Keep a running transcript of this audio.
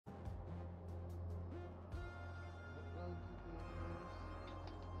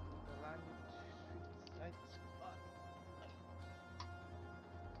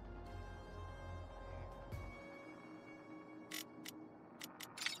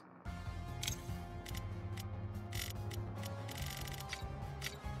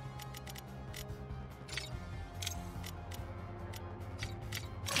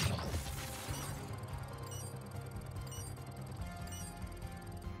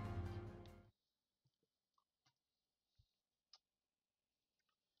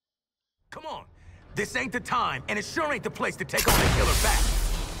Come on. This ain't the time, and it sure ain't the place to take on the killer back.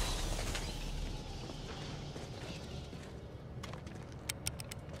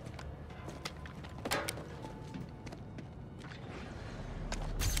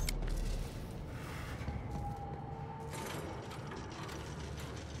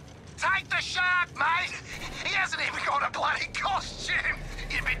 Take the shark, mate! He hasn't even got a bloody costume!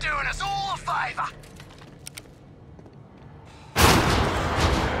 You'd be doing us all a favour!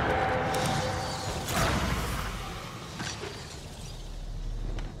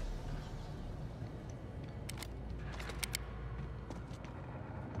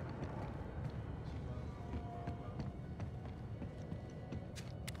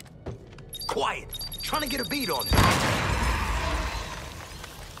 Quiet. Trying to get a beat on it.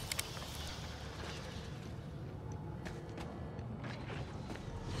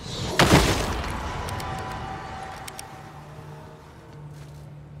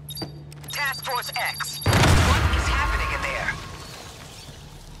 Task Force X. What is happening in there?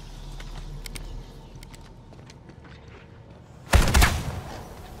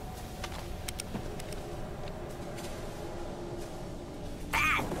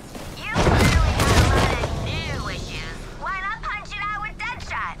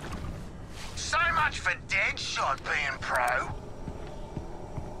 So much for Deadshot being pro.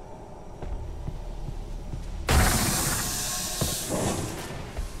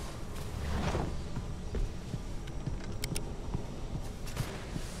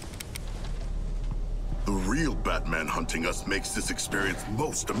 The real Batman hunting us makes this experience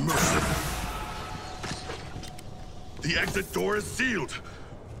most immersive. The exit door is sealed.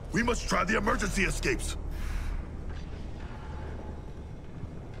 We must try the emergency escapes.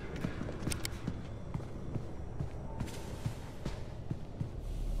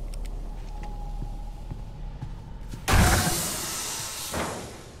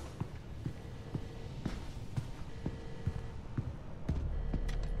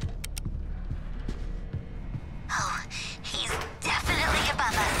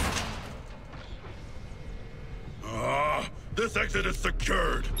 This exit is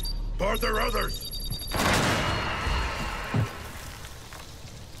secured. Are there others?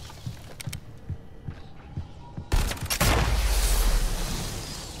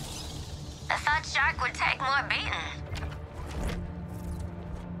 I thought Shark would take more beating.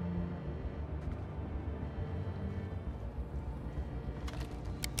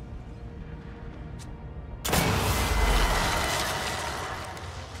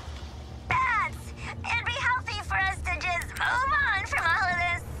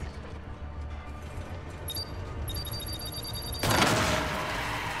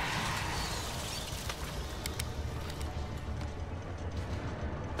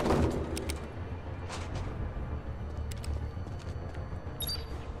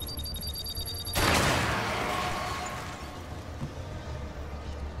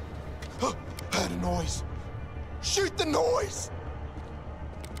 Had a noise. Shoot the noise!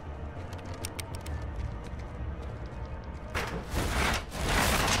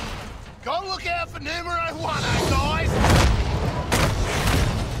 Go look out for numero 1, guys!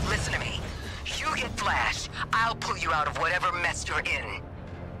 Listen to me. You get Flash, I'll pull you out of whatever mess you're in.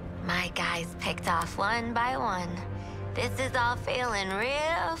 My guys picked off one by one. This is all feeling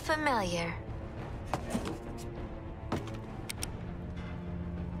real familiar.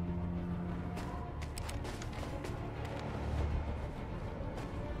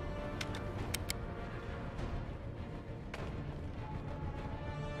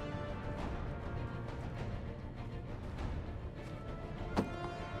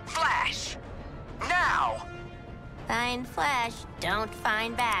 Flash! Now! Find Flash, don't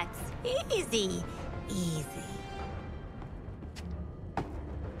find bats. Easy, easy.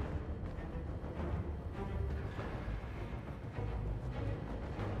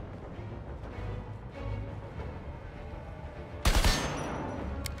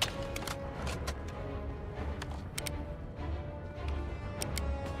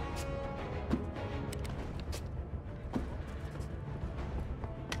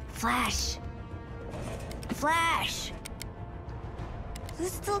 Flash. Flash!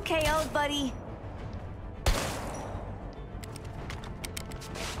 Who's still KO'd, buddy?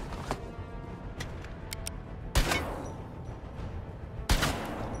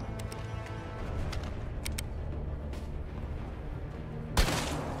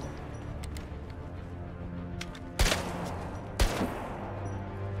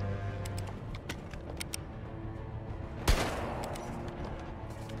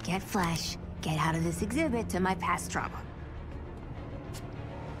 Get Flash. Get out of this exhibit to my past trauma.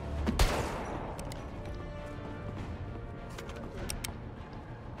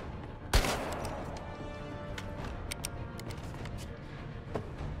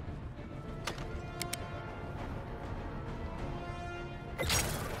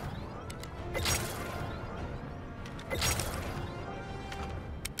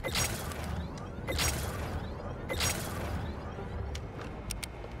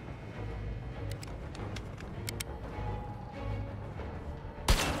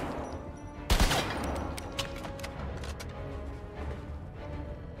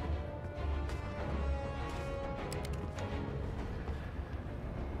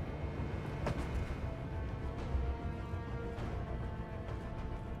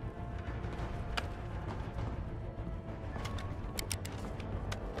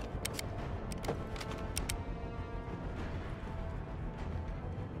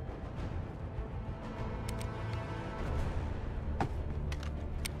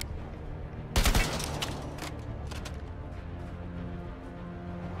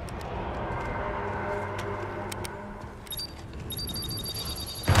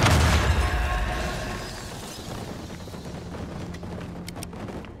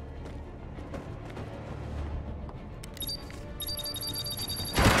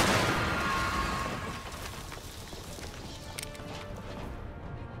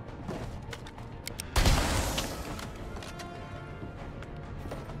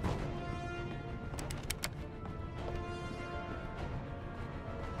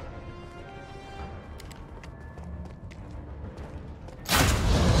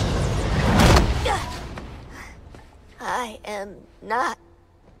 am not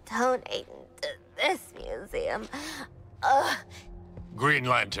donating to this museum. Green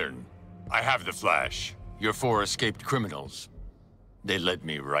Lantern, I have the flash. Your 4 escaped criminals. They led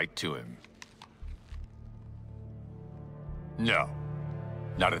me right to him. No,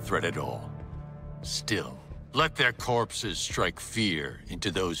 not a threat at all. Still, let their corpses strike fear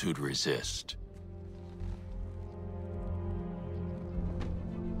into those who'd resist.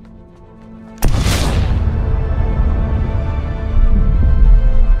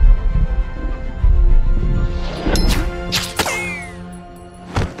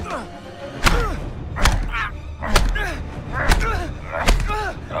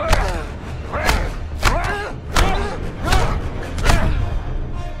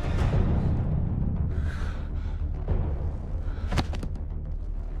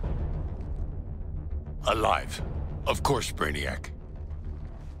 Alive. Of course, Brainiac.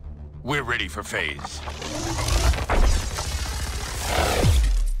 We're ready for phase.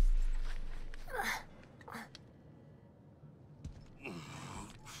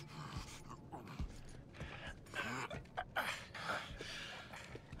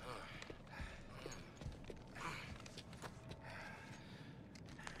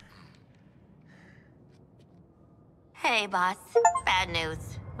 Hey, boss. Bad news.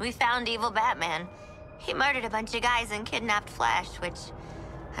 We found evil Batman. He murdered a bunch of guys and kidnapped Flash, which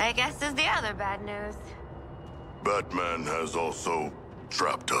I guess is the other bad news. Batman has also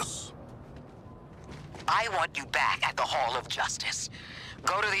trapped us. I want you back at the Hall of Justice.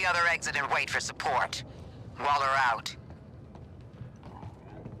 Go to the other exit and wait for support. Waller out.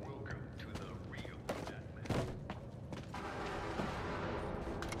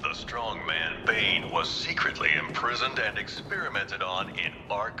 The strongman Bane was secretly imprisoned and experimented on in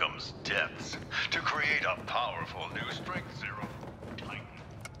Arkham's depths to create a powerful new Strength Zero Titan.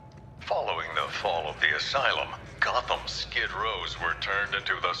 Following the fall of the asylum, Gotham's Skid Rows were turned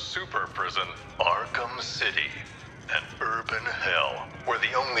into the super prison Arkham City, an urban hell where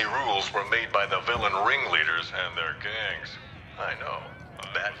the only rules were made by the villain ringleaders and their gangs. I know,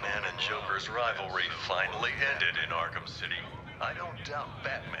 Batman and Joker's rivalry finally ended in Arkham City. I don't doubt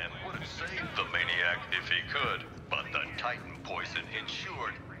Batman would have saved the Maniac if he could, but the Titan poison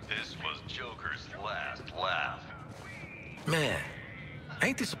ensured this was Joker's last laugh. Man,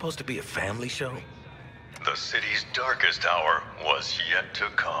 ain't this supposed to be a family show? The city's darkest hour was yet to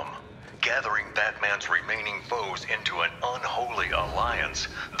come. Gathering Batman's remaining foes into an unholy alliance,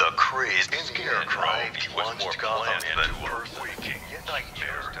 the crazed Scarecrow plunged Gotham into a waking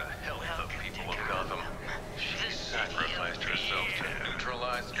nightmare to help the people of Gotham. She sacrificed herself to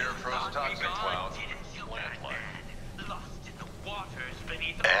neutralize Scarecrow's toxic clouds.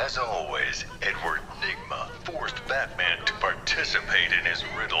 As always, Edward Nygma forced Batman to participate in his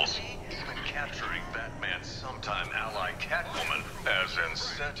riddles, even capturing Batman's sometime ally Catwoman as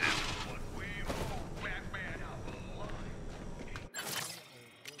incentive.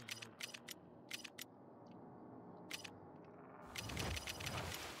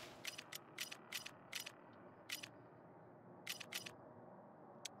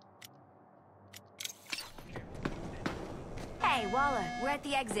 Hey, Waller, we're at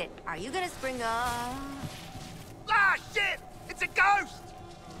the exit. Are you gonna spring Ah, shit! It's a ghost!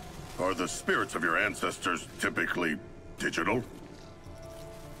 Are the spirits of your ancestors typically digital?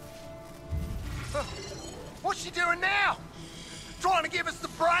 What's she doing now? Trying to give us the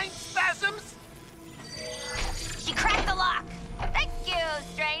brain spasms? She cracked the lock. Thank you,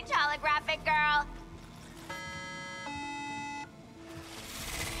 strange holographic girl.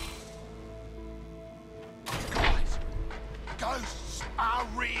 Guys, ghosts are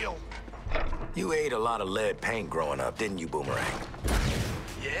real. You ate a lot of lead paint growing up, didn't you, Boomerang?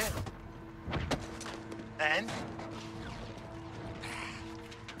 Yeah? And?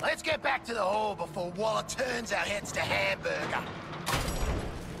 Let's get back to the hall before Waller turns our heads to hamburger.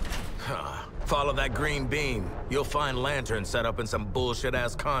 Follow that green beam. You'll find Lantern set up in some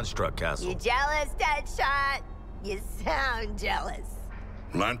bullshit-ass construct castle. You jealous, Deadshot? You sound jealous.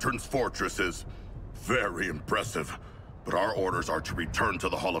 Lantern's fortress is very impressive, but our orders are to return to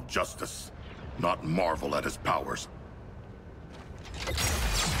the Hall of Justice, not marvel at his powers.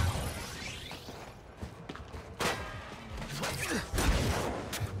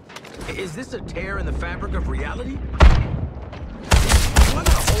 Is this a tear in the fabric of reality? Am I gonna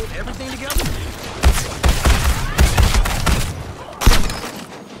hold everything together?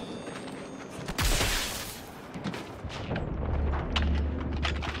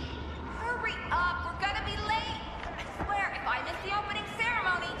 Hurry up, we're gonna be late. I swear, if I miss the opening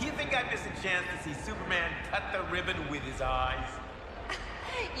ceremony... You think I miss a chance to see Superman cut the ribbon with his eyes?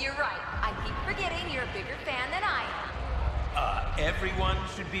 You're right. I keep forgetting you're a bigger fan than I am. Everyone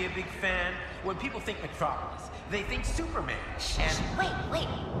should be a big fan. When people think Metropolis, they think Superman. And Wait,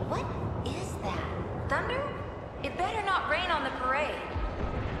 what is that? Thunder? It better not rain on the parade.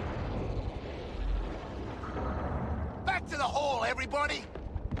 Back to the hall, everybody!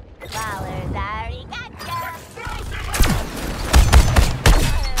 Ballers, arigato!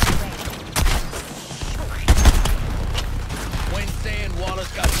 When saying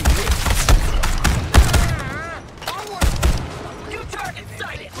Wallace got you whipped. You target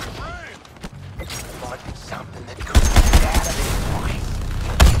sighted! Find something that could get out of this place.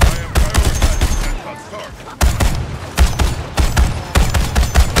 I am prioritizing that start.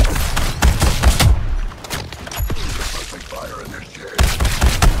 Nothing fire in this shit.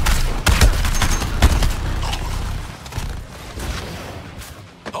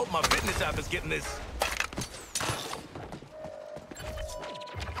 Hope my fitness app is getting this.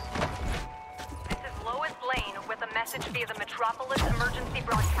 This is Lois Lane with a message via the Metropolis Emergency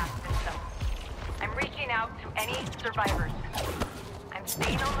Broadcast System. I'm reaching out to any survivors. I'm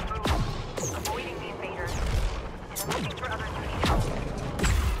staying on the move, avoiding the invaders, and I'm looking for other duty help.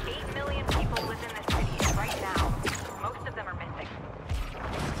 8 million people live in this city, and right now, most of them are missing.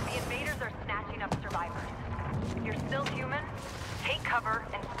 The invaders are snatching up survivors. If you're still human, take cover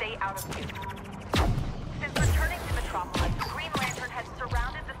and stay out of view. Since returning to Metropolis, Green Lantern has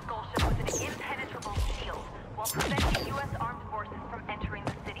surrounded the skull ship with an impenetrable shield while preventing U.S. armed forces from entering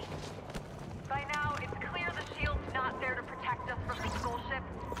the city. By now, it's clear the shield's not there to protect us from the skull ship,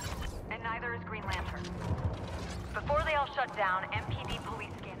 and neither is Green Lantern. Before they all shut down, MPD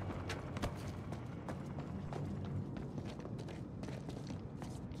police scan.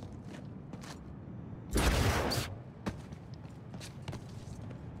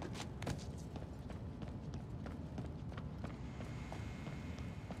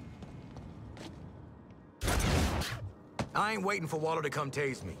 I ain't waiting for Waller to come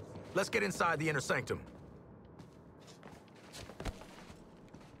tase me. Let's get inside the inner sanctum.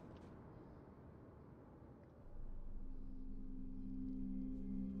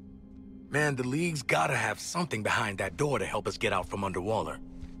 Man, the League's gotta have something behind that door to help us get out from under Waller.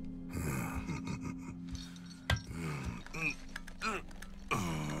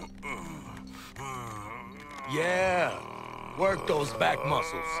 Yeah, work those back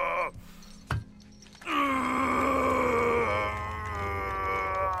muscles.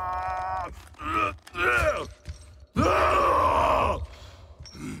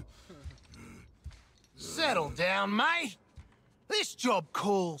 Settle down, mate. This job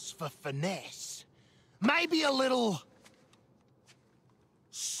calls for finesse. Maybe a little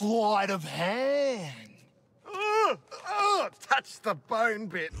sleight of hand. Touch the bone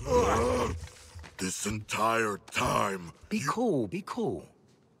bit. This entire time. Be cool, be cool.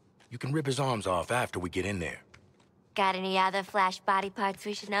 You can rip his arms off after we get in there. Got any other flash body parts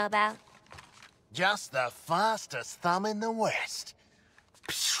we should know about? Just the fastest thumb in the West.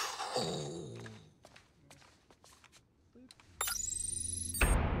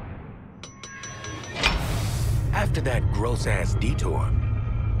 After that gross-ass detour,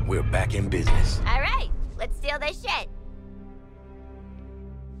 we're back in business. All right, let's steal this shit.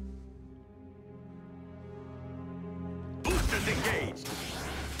 Boosters engaged.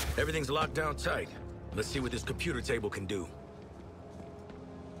 Everything's locked down tight. Let's see what this computer table can do.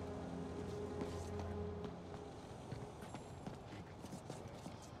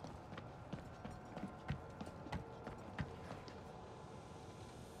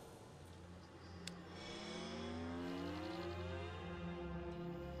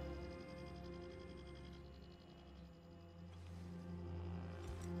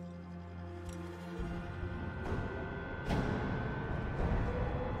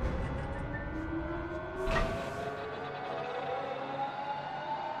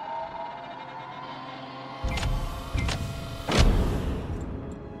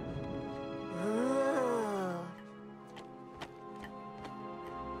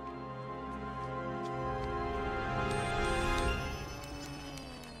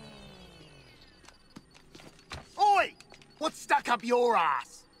 What's stuck up your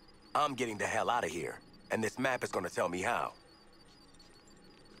ass? I'm getting the hell out of here, and this map is gonna tell me how.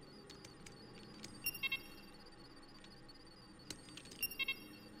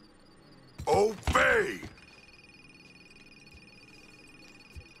 Obey!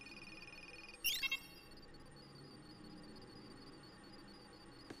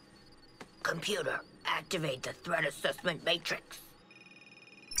 Computer, activate the threat assessment matrix.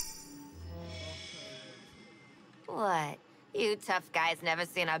 What? You tough guys never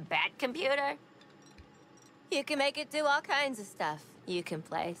seen a bad computer? You can make it do all kinds of stuff. You can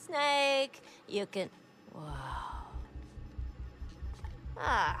play Snake, you can... Whoa.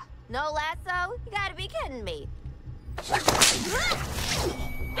 Ah, no lasso? You gotta be kidding me.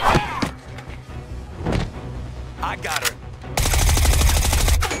 I got her.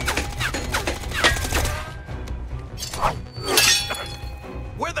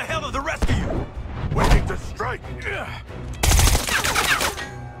 Where the hell are the rest of you? Waiting to strike.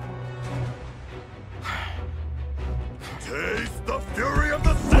 Taste the fury of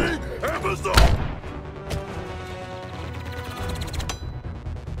the sea, Amazon!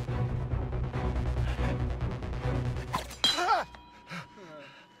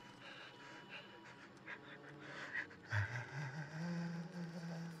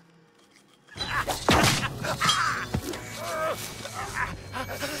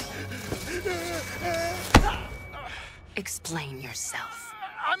 Explain yourself.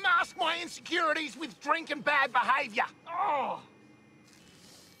 I mask my insecurities with drink and bad behavior. Oh.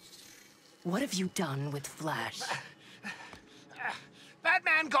 What have you done with Flash?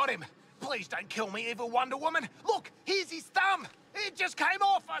 Batman got him. Please don't kill me, evil Wonder Woman. Look, here's his thumb. It just came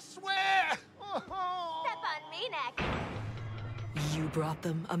off, I swear. Step on me next. You brought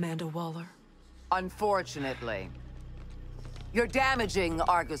them, Amanda Waller? Unfortunately. You're damaging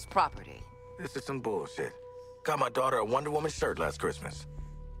Argus property. This is some bullshit. Got my daughter a Wonder Woman shirt last Christmas.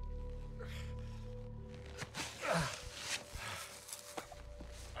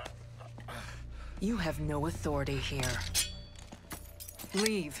 You have no authority here.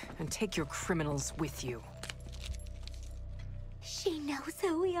 Leave and take your criminals with you. She knows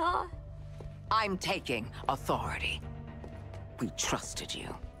who we are. I'm taking authority. We trusted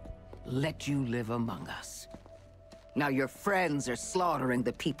you. Let you live among us. Now your friends are slaughtering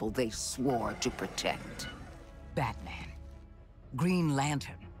the people they swore to protect. Batman, Green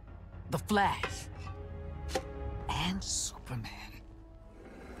Lantern, The Flash, and Superman.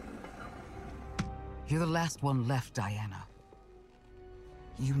 You're the last one left, Diana.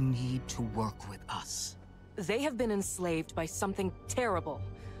 You need to work with us. They have been enslaved by something terrible.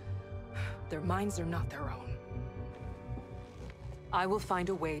 Their minds are not their own. I will find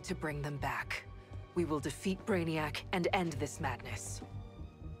a way to bring them back. We will defeat Brainiac and end this madness.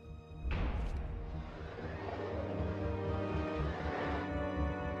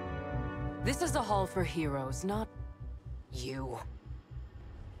 This is a hall for heroes, not you.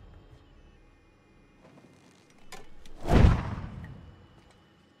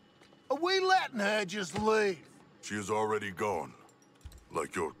 Are we letting her just leave? She is already gone.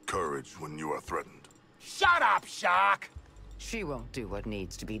 Like your courage when you are threatened. Shut up, Shark! She won't do what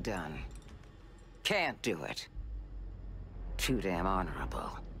needs to be done. Can't do it. Too damn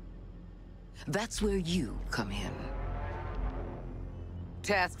honorable. That's where you come in.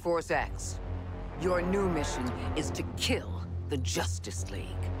 Task Force X. Your new mission is to kill the Justice League.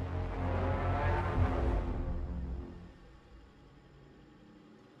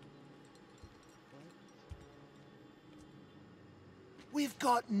 We've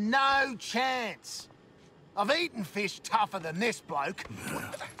got no chance. I've eaten fish tougher than this bloke.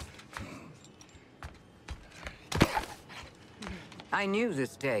 I knew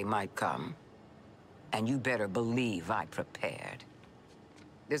this day might come. And you better believe I prepared.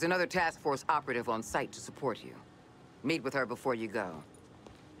 There's another task force operative on site to support you. Meet with her before you go.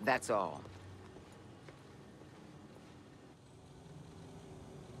 That's all.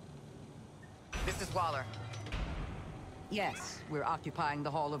 This is Waller. Yes, we're occupying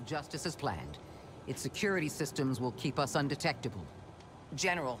the Hall of Justice as planned. Its security systems will keep us undetectable.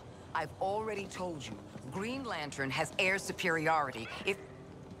 General, I've already told you, Green Lantern has air superiority. If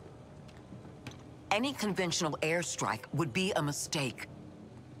any conventional airstrike would be a mistake.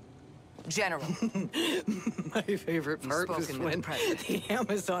 General. My favorite part was when the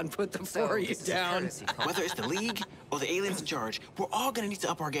Amazon put the you down. Whether it's the League or the aliens in charge, we're all gonna need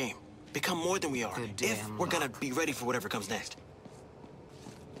to up our game. Become more than we are, if we're gonna be ready for whatever comes next.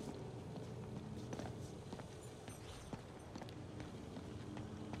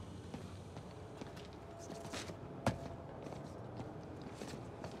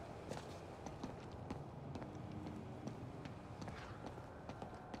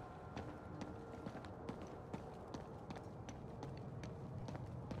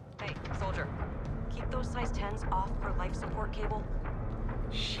 Hey, soldier. Keep those size 10s off for life support cable.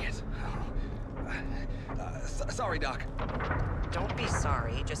 Shit. Sorry, Doc. Don't be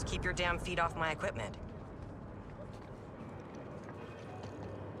sorry. Just keep your damn feet off my equipment.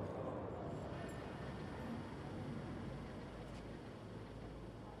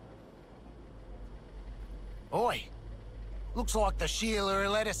 Oi. Looks like the Sheila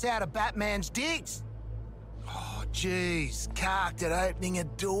let us out of Batman's digs. Oh, jeez. Carked at opening a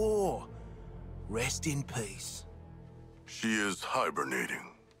door. Rest in peace. She is hibernating.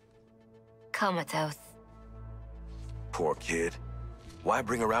 Comatose. Poor kid. Why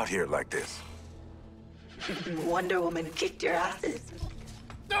bring her out here like this? Wonder Woman kicked your asses.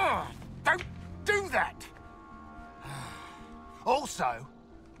 Oh, don't do that! Also,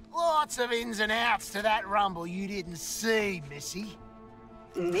 lots of ins and outs to that rumble you didn't see, Missy.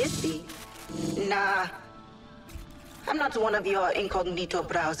 Missy? Nah. I'm not one of your incognito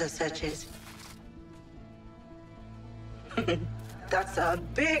browser searches. That's a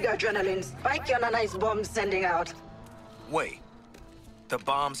big adrenaline spike on a nice bomb sending out. Wait. The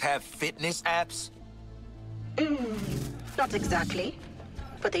bombs have fitness apps? Not exactly.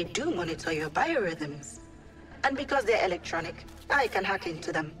 But they do monitor your biorhythms. And because they're electronic, I can hack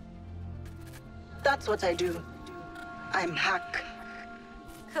into them. That's what I do. I'm hack.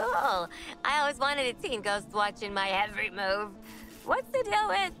 Cool. I always wanted a teen ghost watching my every move. What's the deal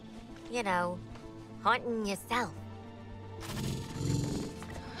with, you know, haunting yourself?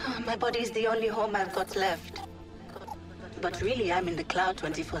 My body's the only home I've got left. But really, I'm in the cloud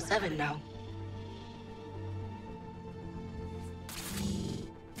 24/7 now.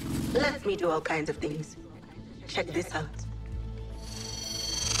 Let me do all kinds of things. Check this out.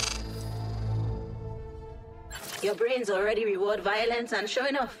 Your brains already reward violence, and sure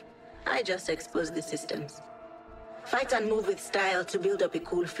enough, I just exposed the systems. Fight and move with style to build up a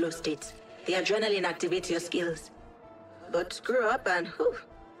cool flow state. The adrenaline activates your skills. But screw up and whew,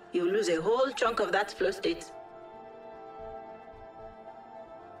 you lose a whole chunk of that flow state.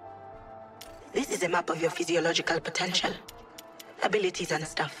 This is a map of your physiological potential, abilities and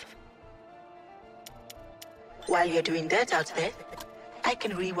stuff. While you're doing that out there, I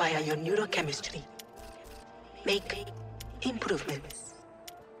can rewire your neurochemistry. Make improvements.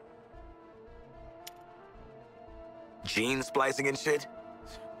 Gene splicing and shit?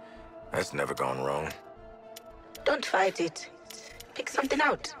 That's never gone wrong. Don't fight it. Pick something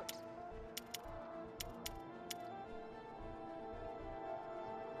out.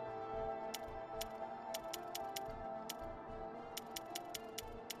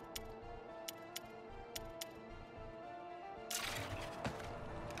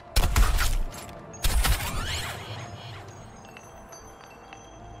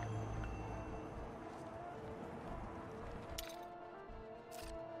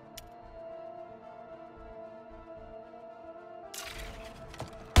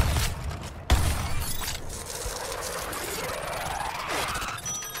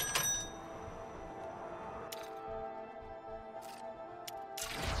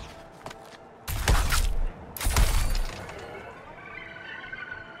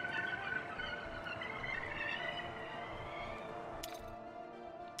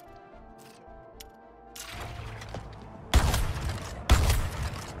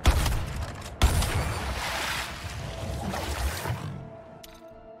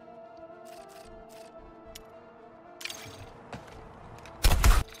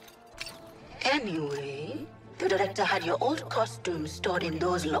 Anyway, the director had your old costumes stored in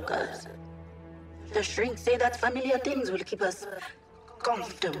those lockers. The shrinks say that familiar things will keep us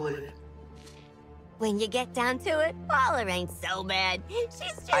comfortable. When you get down to it, Paula ain't so bad. She's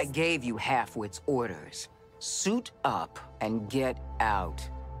just... I gave you half-wit's orders. Suit up and get out.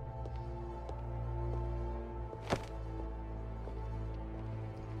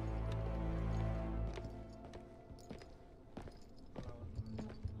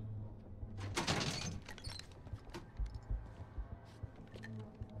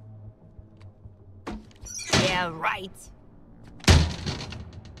 Yeah, right.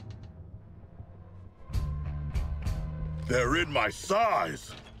 They're in my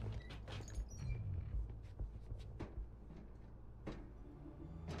size!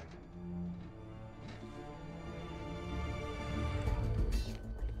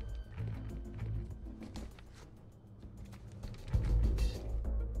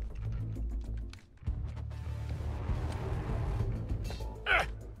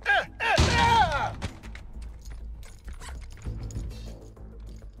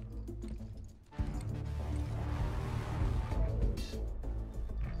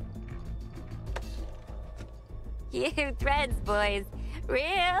 You threads, boys.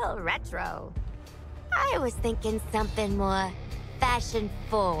 Real retro. I was thinking something more fashion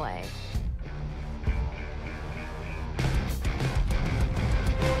forward.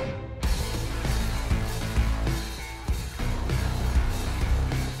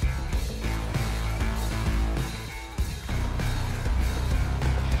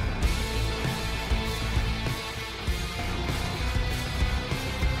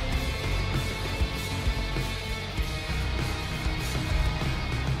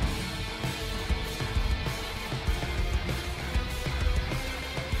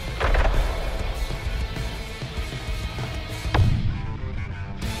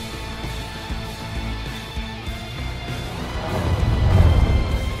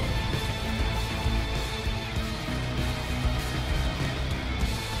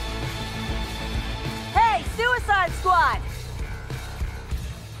 on, squad!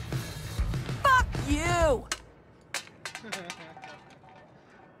 Fuck you!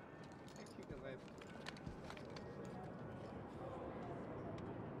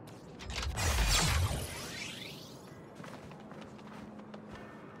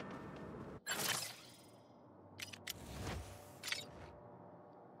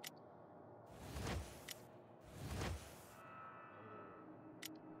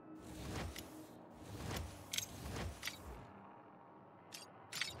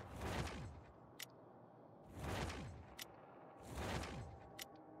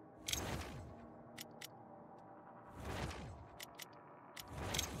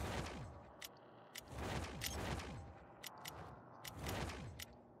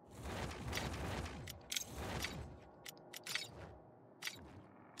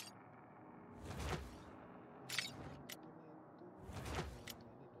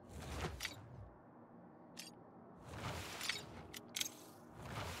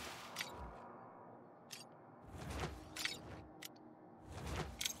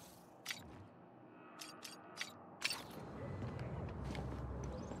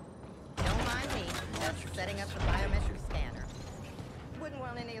 Setting up the biometric scanner. Wouldn't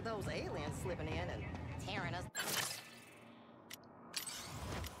want any of those aliens slipping in and tearing us.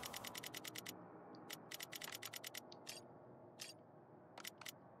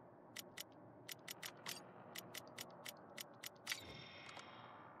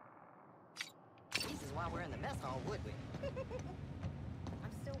 Jesus, while we're in the mess hall, would we?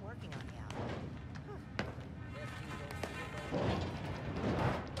 I'm still working on the album.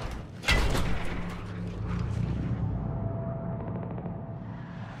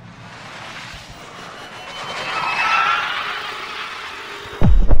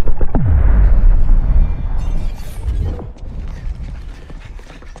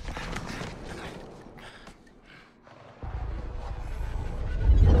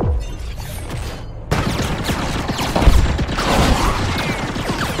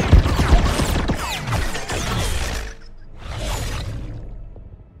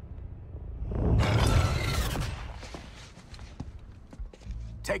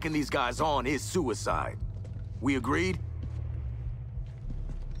 Taking these guys on is suicide. We agreed?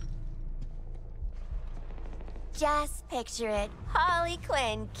 Just picture it. Harley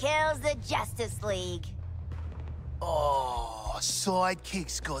Quinn kills the Justice League. Oh,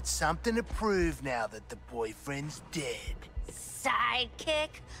 Sidekick's got something to prove now that the boyfriend's dead.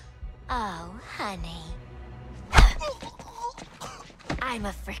 Sidekick? Oh, honey. I'm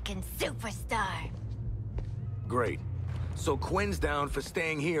a frickin' superstar. Great. So Quinn's down for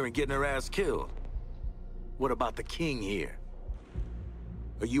staying here and getting her ass killed. What about the king here?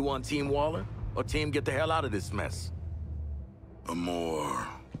 Are you on Team Waller, or Team get the hell out of this mess? A more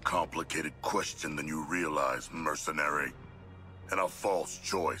complicated question than you realize, mercenary. And a false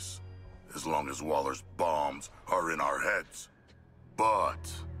choice, as long as Waller's bombs are in our heads.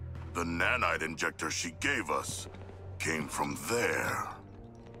 But the nanite injector she gave us came from there.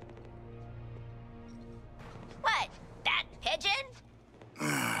 What? That pigeon?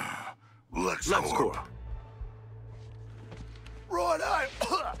 LexCorp.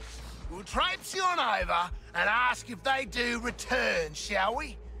 Righto. We'll traipse you on over and ask if they do return, shall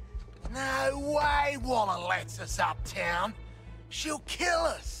we? No way Waller lets us uptown. She'll kill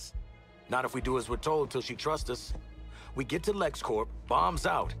us. Not if we do as we're told till she trusts us. We get to LexCorp, bombs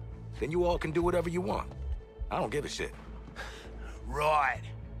out. Then you all can do whatever you want. I don't give a shit. Right.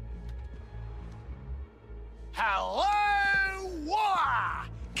 Hello, Waller!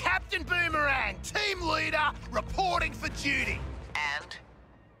 Captain Boomerang, team leader, reporting for duty. And?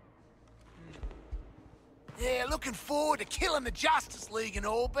 Yeah, looking forward to killing the Justice League and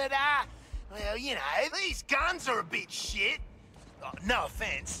all, but, well, you know, these guns are a bit shit. Oh, no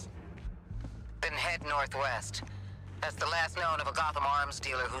offense. Then head northwest. That's the last known of a Gotham arms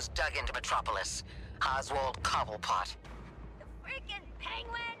dealer who's dug into Metropolis. Oswald Cobblepot. The freaking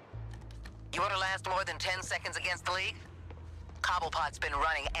penguin? You want to last more than 10 seconds against the League? Cobblepot's been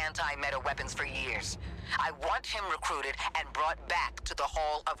running anti-meta weapons for years. I want him recruited and brought back to the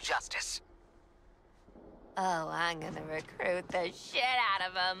Hall of Justice. Oh, I'm gonna recruit the shit out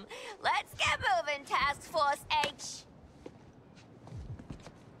of him. Let's get moving, Task Force H.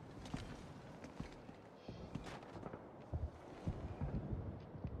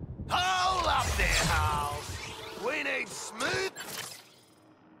 Hold up there, Howls. We need smooth...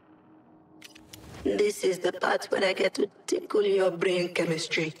 This is the part where I get to tickle your brain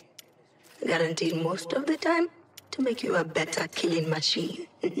chemistry. Guaranteed most of the time to make you a better killing machine.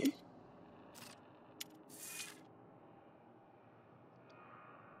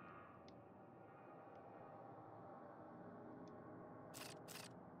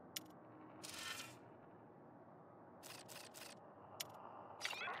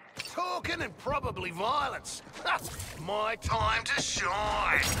 talking and probably violence. My time to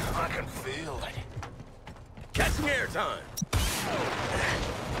shine. I can feel it. Catching airtime.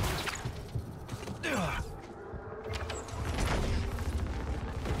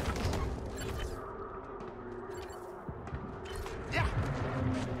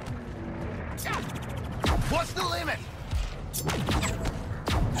 What's the limit?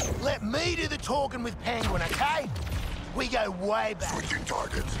 Let me do the talking with Penguin, okay? We go way back. Switching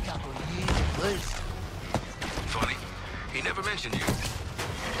targets. A couple of years at least. Funny, he never mentioned you.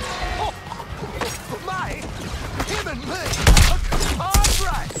 Oh, mate, him and me are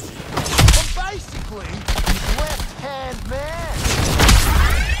compadres. I'm basically his left-hand man.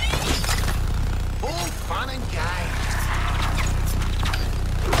 All fun and games.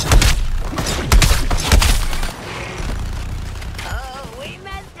 Oh, we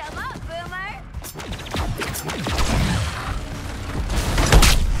messed him up, Boomer.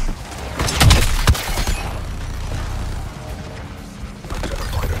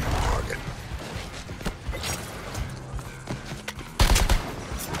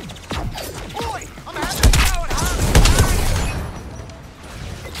 Boy, I'm having a go at home.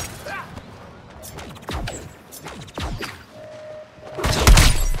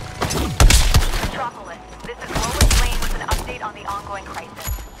 Metropolis, this is Lois Lane with an update on the ongoing crisis.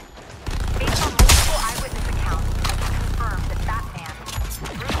 Based on multiple eyewitness accounts, it's confirmed that Batman,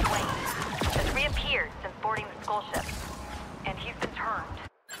 Bruce Wayne, has reappeared since boarding the Skull ship, and he's been turned.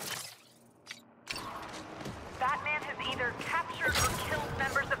 Batman has either captured or killed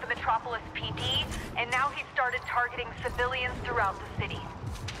members of the Metropolis PD, and now he's started targeting civilians throughout the city.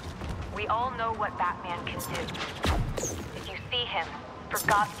 We all know what Batman can do. If you see him, for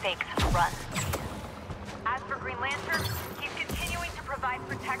God's sakes, run. As for Green Lantern, he's continuing to provide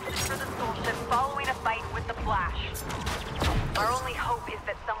protection for the Soul Ship following a fight with the Flash. Our only hope is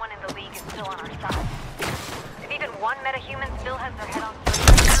that someone in the League is still on our side. If even one metahuman still has their head on straight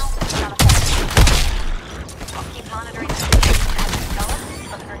right now, it's not effective. I'll keep monitoring the situation as it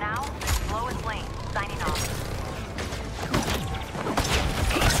develops, but for now, Lois Lane, signing off.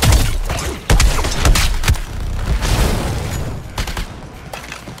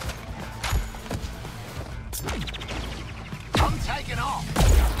 I'm taking off.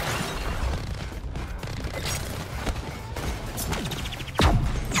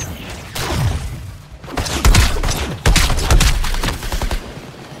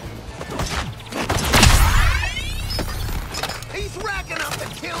 He's racking up the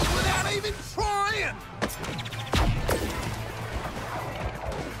kills without even trying.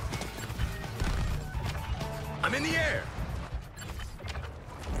 I'm in the air.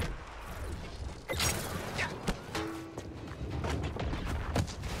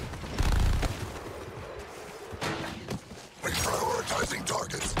 Reprioritizing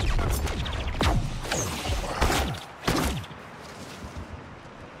targets.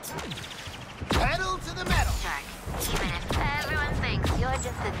 Pedal to the metal. Shark, even if everyone thinks you're just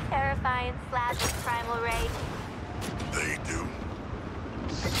a terrifying slash of primal rage, They do.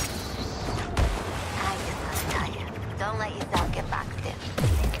 I just want to tell you, don't let yourself get boxed in.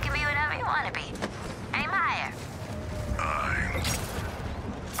 You can be whatever you want to be. Aim higher.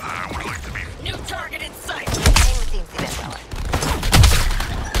 I would like to be. New target in sight. Aim seems a bit lower.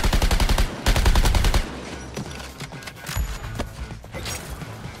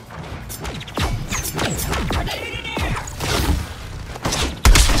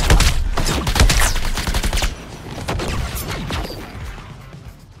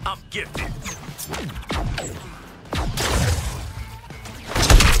 I'm gifted.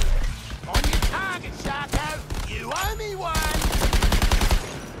 On your target, Sharko. You owe me one.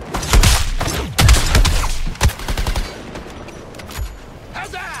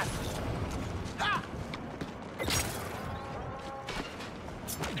 How's that? Ha!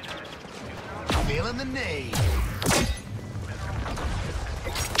 Feeling the need.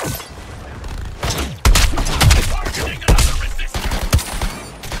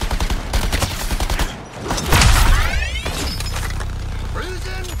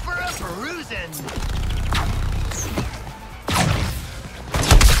 Bruising for a bruising.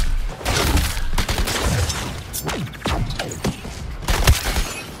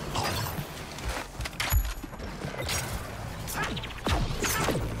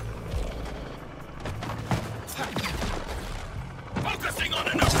 Focusing on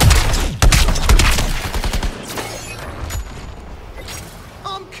enough.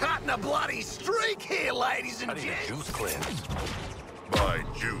 I'm cutting a bloody streak here, ladies and I need a gents. juice cleanse. By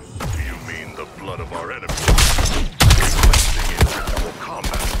juice, do you mean the blood of our enemies? Cleansing in actual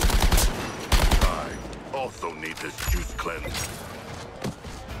combat. I also need this juice cleanse.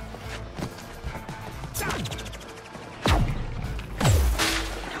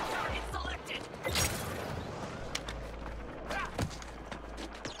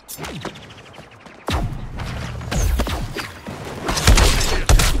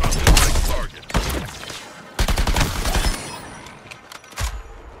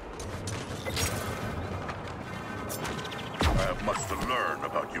 much to learn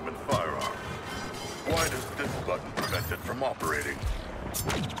about human firearms. Why does this button prevent it from operating?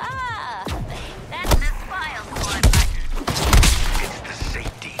 Ah, that's the file squad button. It's the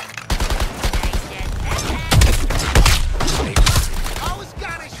safety. I was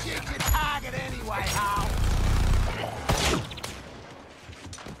gonna shoot your target anyway, Hal.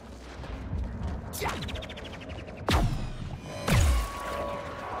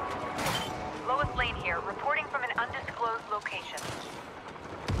 Lois Lane here, reporting from an undisclosed location.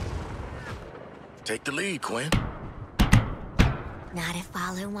 Take the lead, Quinn. Not if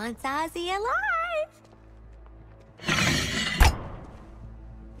Waller wants Ozzy alive.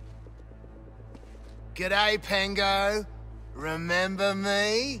 G'day, Pengo. Remember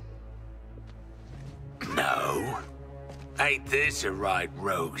me? No. Ain't this a right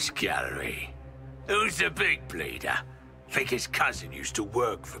rogues gallery? Who's the big bleeder? Think his cousin used to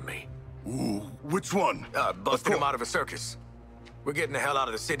work for me. Ooh, which one? Busting him out of a circus. We're getting the hell out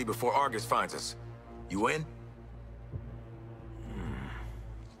of the city before Argus finds us. You in?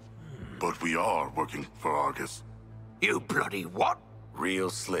 But we are working for Argus. You bloody what? Real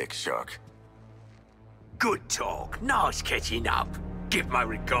slick, Shark. Good talk. Nice catching up. Give my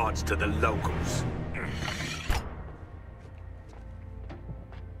regards to the locals.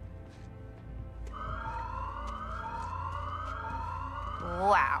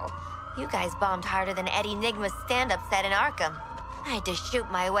 Wow. You guys bombed harder than Eddie Nigma's stand-up set in Arkham. I had to shoot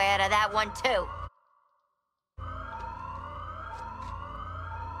my way out of that one, too.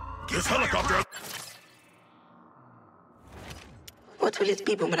 This helicopter! What will it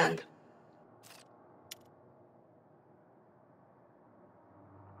be, Boomerang?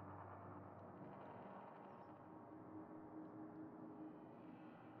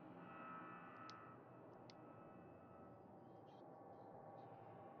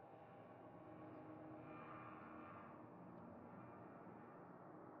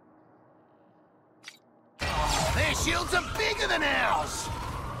 Their shields are bigger than ours!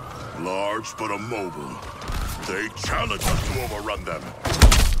 Large but immobile. They challenge us to overrun them.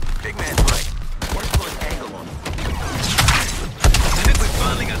 Big man play. What's the angle on? I think we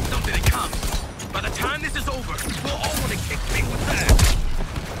finally got something that comes. By the time this is over, we'll all want to kick Penguin's ass.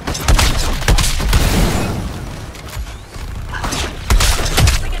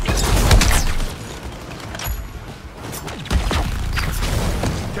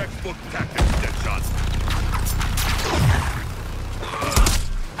 Textbook tactics, Deadshot.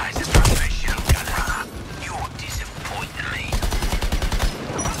 You're disappointing me.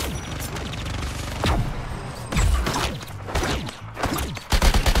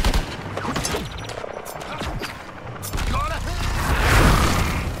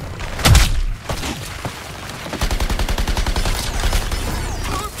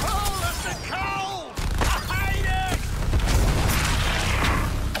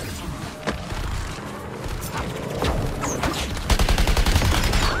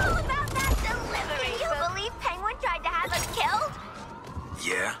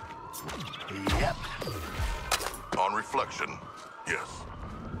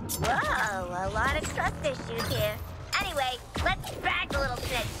 Whoa, a lot of trust issues here. Anyway, let's bag the little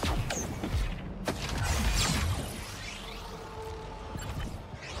snitch.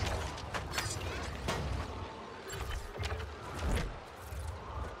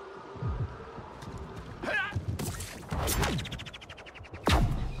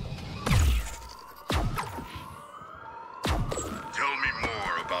 Tell me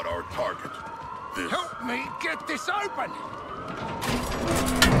more about our target. This. Help me get this open!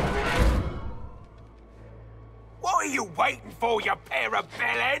 What are you waiting for, you pair of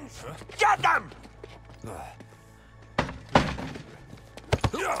bellends? Get them!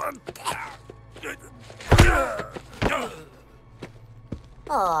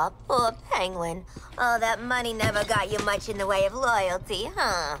 Aw, poor Penguin. Oh, that money never got you much in the way of loyalty,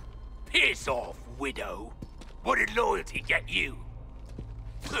 huh? Piss off, widow. What did loyalty get you?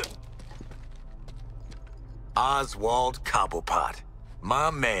 Oswald Cobblepot,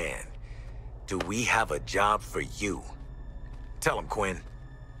 my man. Do we have a job for you? Tell him, Quinn.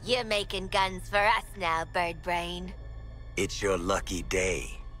 You're making guns for us now, Bird Brain. It's your lucky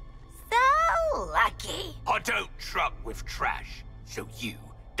day. So lucky. I don't truck with trash, so you,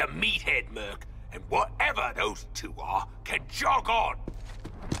 the meathead merc, and whatever those two are, can jog on.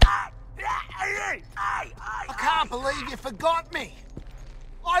 I can't believe you forgot me.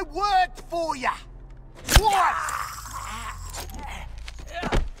 I worked for you. Twice.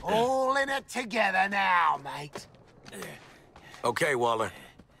 All in it together now, mate. Okay, Waller.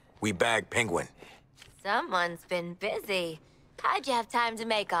 We bagged Penguin. Someone's been busy. How'd you have time to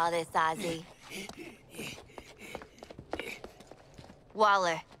make all this, Ozzy?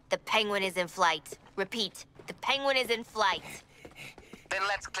 Waller, the penguin is in flight. Repeat, the penguin is in flight. Then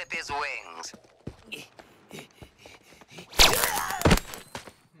let's clip his wings.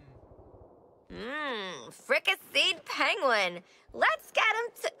 Fricasseed penguin. Let's get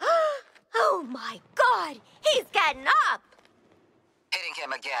him to... Oh my god, he's getting up! Hitting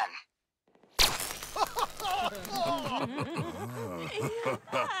him again.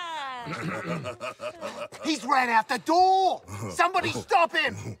 He's ran out the door! Somebody stop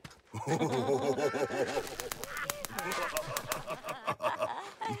him!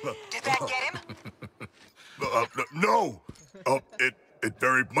 Did that get him? No! It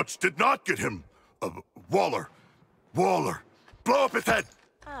very much did not get him. Waller, blow up his head!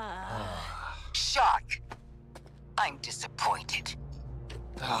 Shark. I'm disappointed.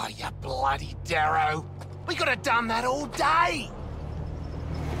 Oh, you bloody Darrow. We could have done that all day.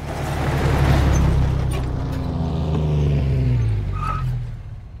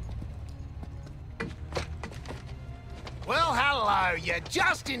 Well, hello. You're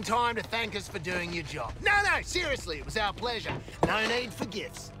just in time to thank us for doing your job. No, seriously, it was our pleasure. No need for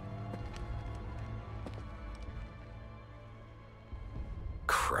gifts.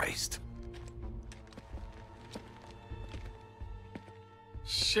 Christ.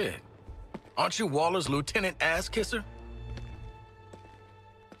 Shit. Aren't you Waller's lieutenant ass-kisser?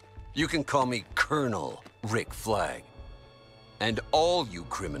 You can call me Colonel Rick Flag. And all you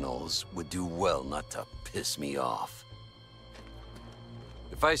criminals would do well not to piss me off.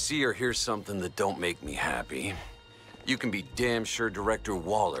 If I see or hear something that don't make me happy, you can be damn sure Director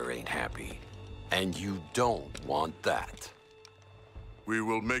Waller ain't happy. And you don't want that. We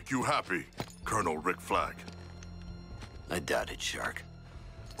will make you happy, Colonel Rick Flag. I doubt it, Shark.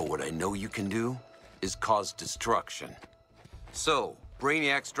 But what I know you can do is cause destruction. So,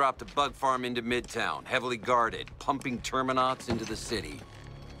 Brainiac's dropped a bug farm into Midtown, heavily guarded, pumping Terminauts into the city.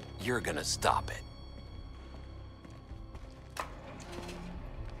 You're gonna stop it.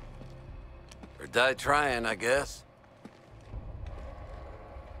 Or die trying, I guess.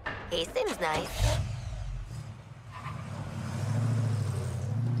 He seems nice.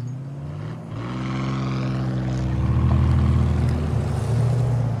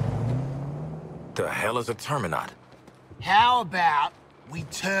 The hell is a Terminaut? How about we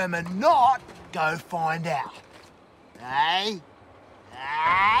Terminaut go find out? Eh?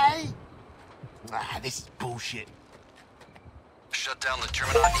 This is bullshit. Shut down the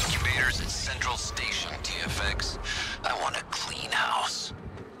Terminaut incubators at Central Station, TFX. I want a clean house.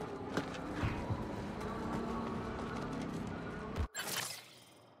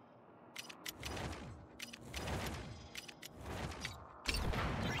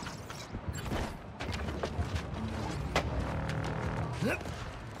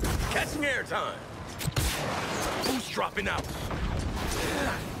 Catching airtime. Who's dropping out?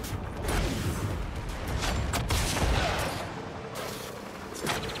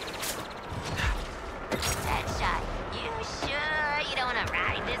 Headshot. You sure you don't want to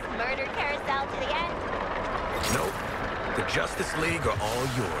ride this murder carousel to the end? Nope. The Justice League are all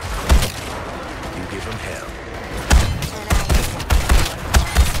yours. You give them hell.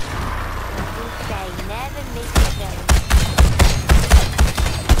 You say never miss a villain.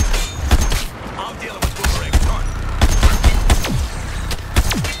 I'm dealing with Boomerang Ton.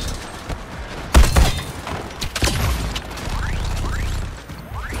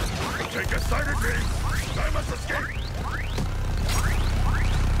 Take a side at me! I must escape!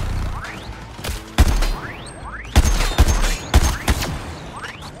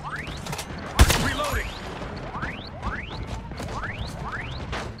 Reloading!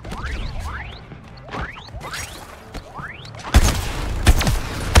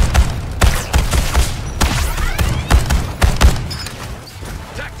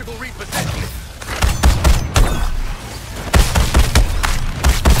 Tactical repositioning.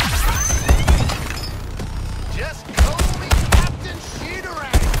 Just call me Captain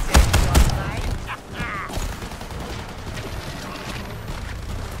Shooterang.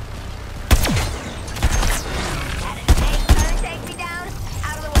 Take me down.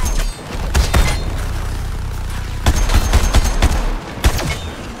 Out of the way.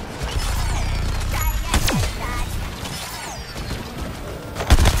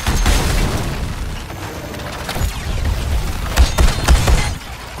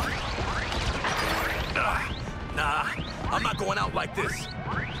 Nah, I'm not going out like this.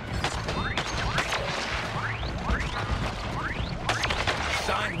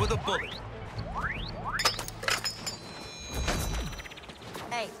 Signed with a bullet.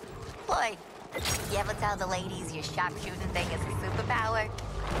 Hey, Floyd, you ever tell the ladies your sharpshooting thing is a superpower?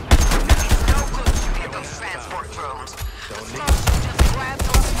 It's no good shooting at those transport drones. The smoke just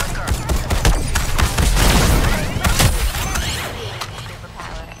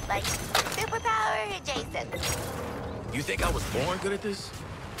born good at this?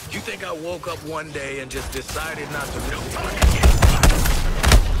 You think I woke up one day and just decided not to do it?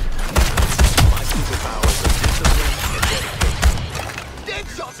 My superpowers are discipline and dedication.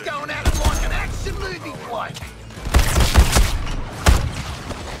 Deadshot's going at it like an action movie play.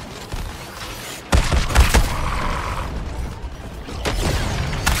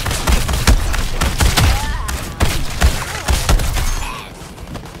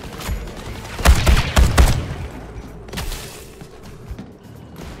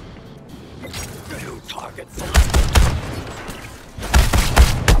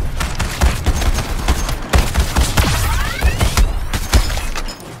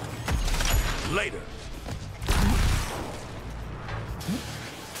 Later.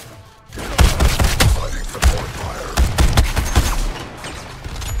 Fighting support fire.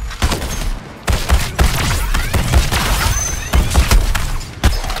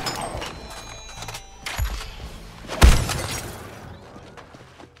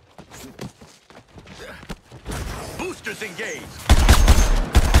 Boosters engaged.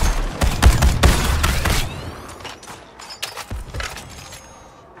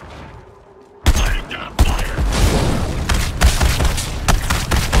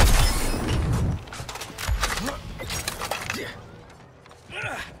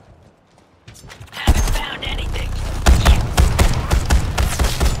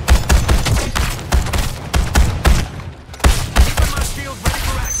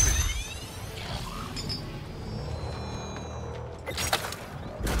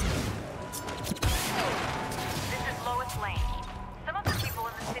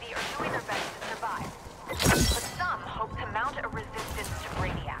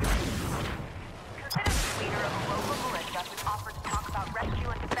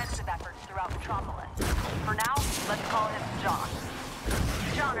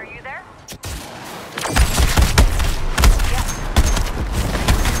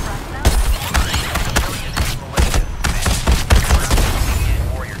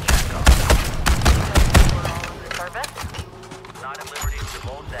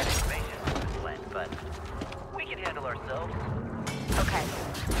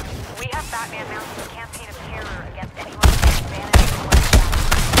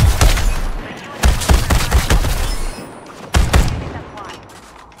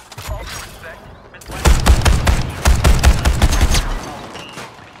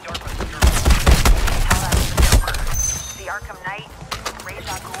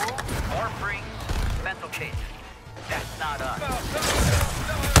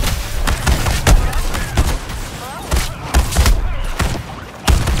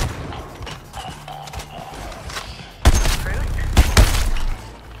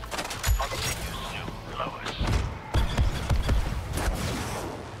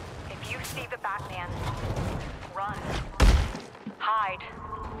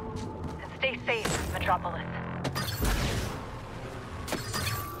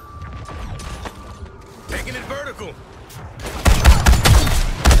 Taking it vertical.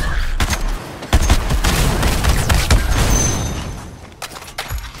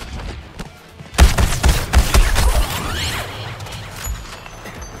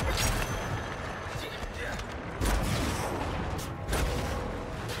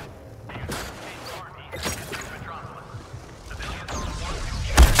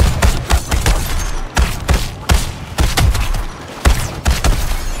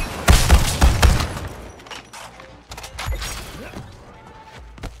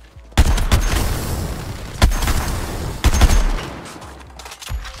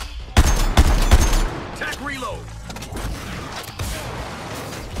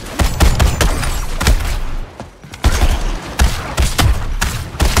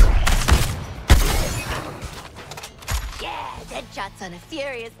 Shots on a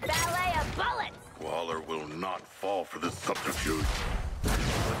furious ballet of bullets! Waller will not fall for this subterfuge.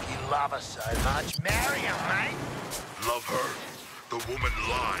 If you love her so much, marry her, mate. Love her? The woman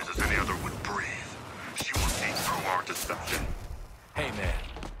lies as any other would breathe. She will see through our deception. Hey, man.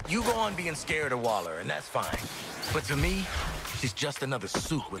 You go on being scared of Waller, and that's fine. But to me, she's just another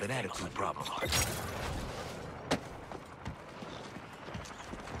suit with an attitude problem.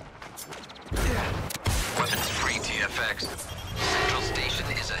 Weapons-free TFX. Central Station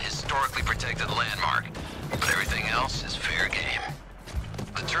is a historically protected landmark, but everything else is fair game.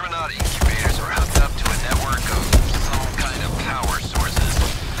 The Terminati incubators are hooked up to a network of some kind of power sources.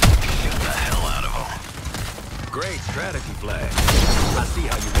 Shoot the hell out of them. Great strategy, Flag. I see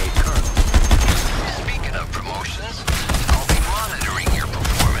how you made Colonel. Speaking of promotions, I'll be monitoring your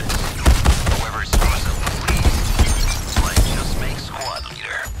performance. Whoever's supposed to lead, let's just make squad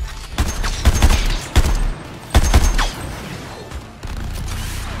leader.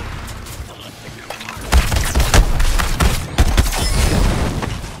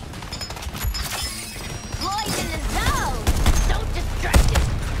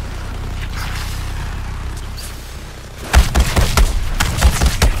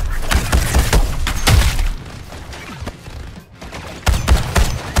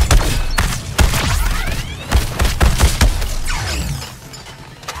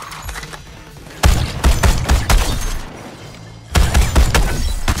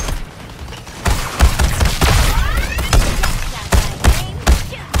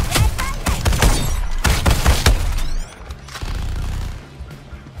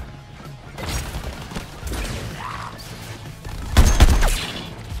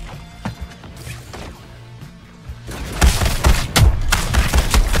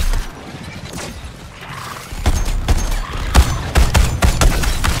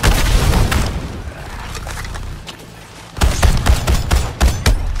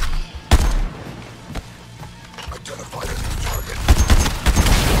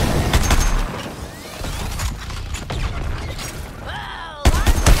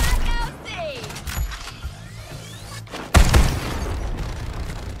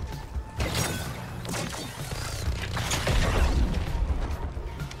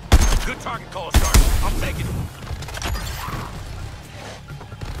 target call started. I'm taking it.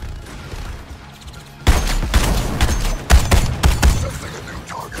 Sensing a new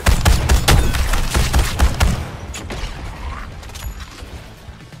target.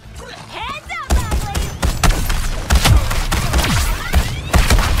 Hands up, ugly!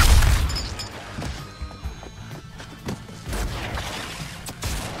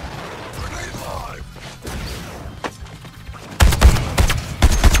 Grenade live.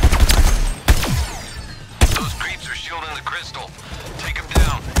 Those creeps are shielding the crystal. Take them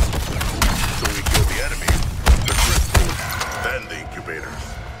down. So we kill the enemy, the crystal, then the incubators.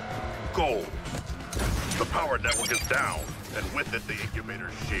 Gold. The power network is down, and with it, the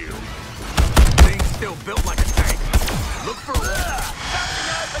incubator's shield. Thing's still built like a tank. Look for Something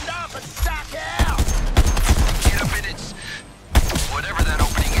opened up and stuck out! Get up in its... whatever that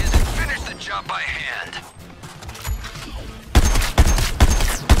opening is, and finish the job by hand.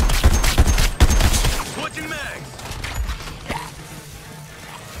 Switching mags.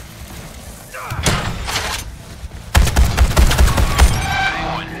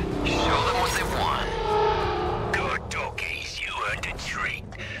 Penguin, show them what they want. Good doggies, you earned a treat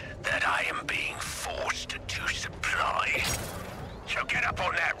that I am being forced to supply. So get up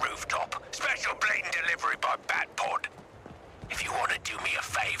on that rooftop. Special blatant delivery by Batpod. If you want to do me a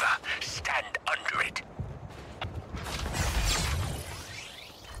favor, stand under it.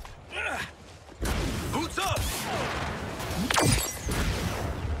 Boots up!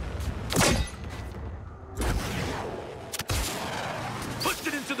 Pushed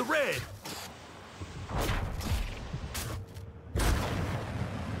it into the red.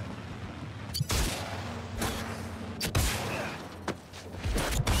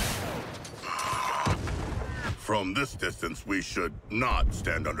 From this distance, we should not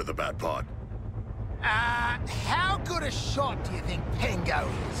stand under the bat pod. How good a shot do you think Pengo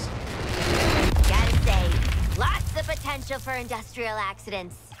is? Gotta say, lots of potential for industrial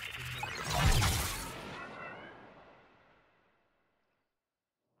accidents.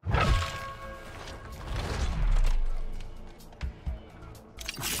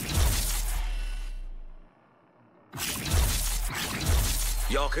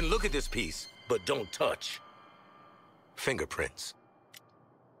 Y'all can look at this piece, but don't touch. Fingerprints.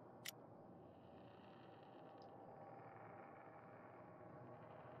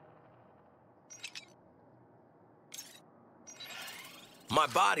 My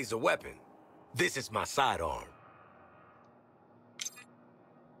body's a weapon. This is my sidearm.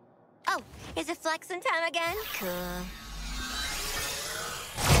 Oh, is it flexing time again? Cool.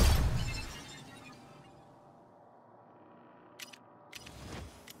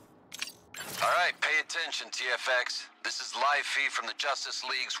 All right, pay attention, TFX. This is live feed from the Justice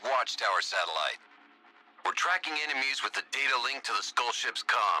League's Watchtower satellite. We're tracking enemies with the data linked to the Skull Ship's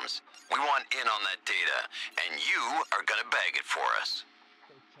comms. We want in on that data, and you are gonna bag it for us.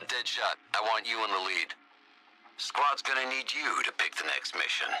 Deadshot, I want you in the lead. Squad's gonna need you to pick the next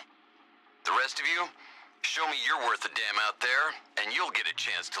mission. The rest of you, show me you're worth a damn out there, and you'll get a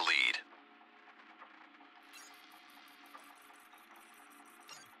chance to lead.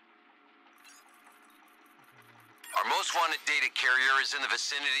 Our most wanted data carrier is in the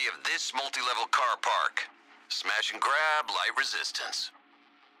vicinity of this multi-level car park. Smash and grab, light resistance.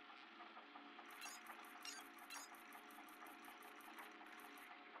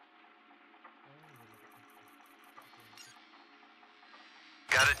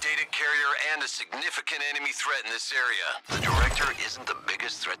 Got a data carrier and a significant enemy threat in this area. The Director isn't the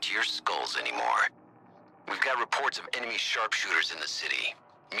biggest threat to your skulls anymore. We've got reports of enemy sharpshooters in the city.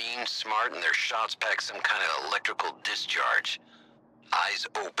 Mean, smart, and their shots pack some kind of electrical discharge. Eyes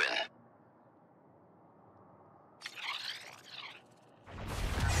open.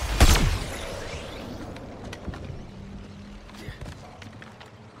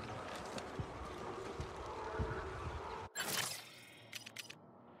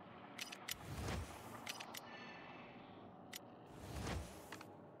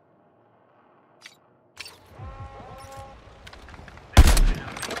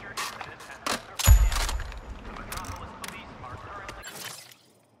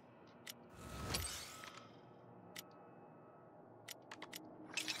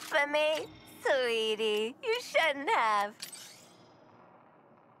 For me, sweetie, you shouldn't have.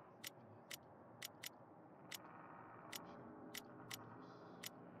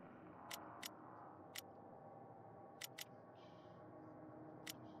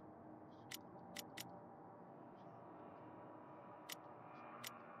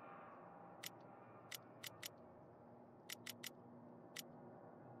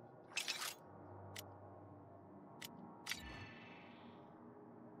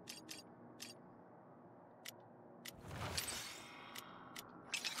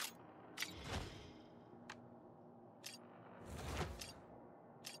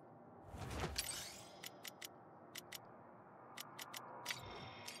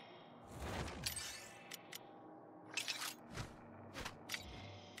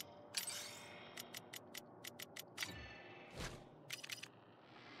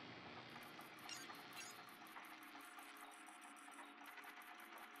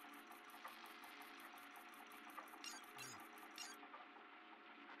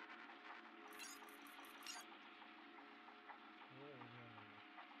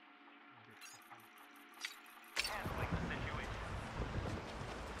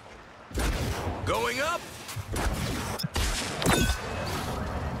 Going up?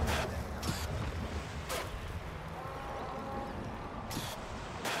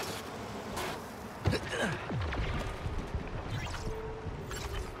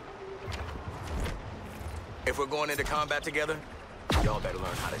 If we're going into combat together, y'all better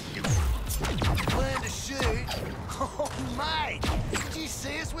learn how to shoot. Learn to shoot? Oh, mate! Did you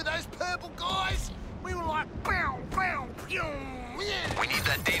see us with those purple guys? We were like, pow, pow, pew, yeah. We need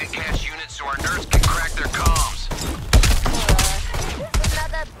that data cache unit so our nerds can crack their comms. This is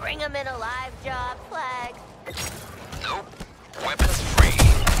another bring 'em in alive job, Flag. Nope. Weapons free.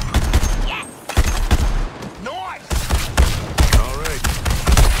 Yes! Nice! All right.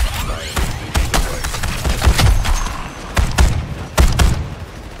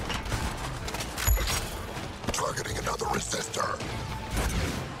 Targeting another resistor.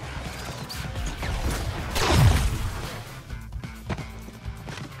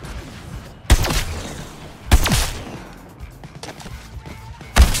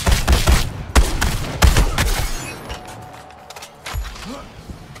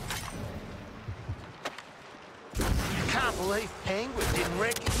 Can't believe Penguin didn't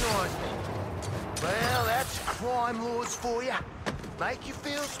recognize me. Well, that's crime laws for you. Make you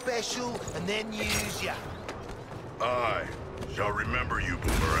feel special and then use you. I shall remember you,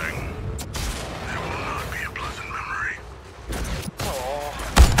 Boomerang. It will not be a pleasant memory.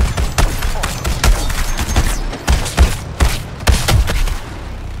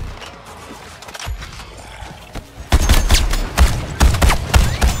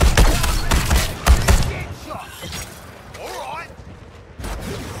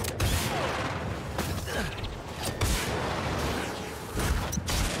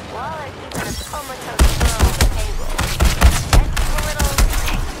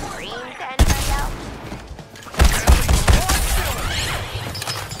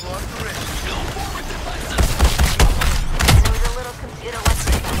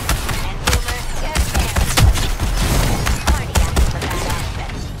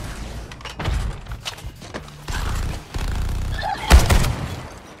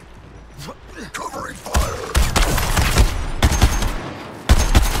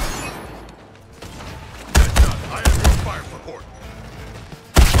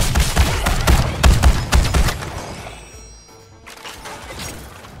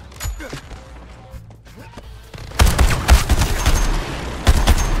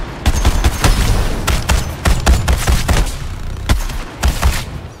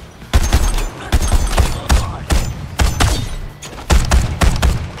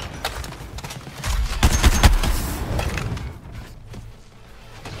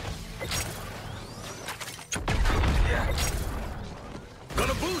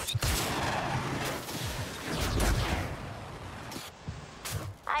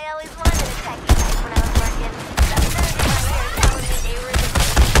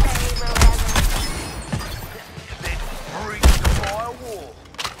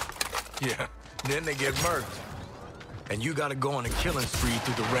 Then they get murked. And you gotta go on a killing spree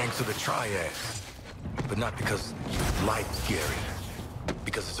through the ranks of the triads. But not because you like Gary.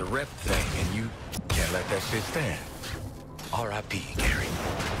 Because it's a rep thing, and you can't let that shit stand. R.I.P., Gary.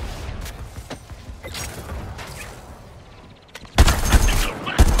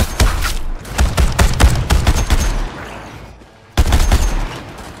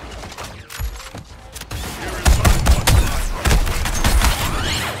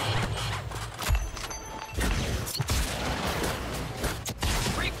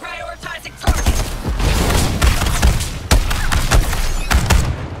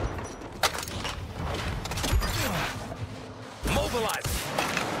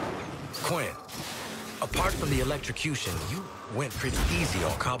 Electrocution, you went pretty easy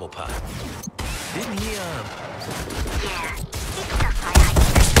on Cobblepot. Didn't he, Yeah,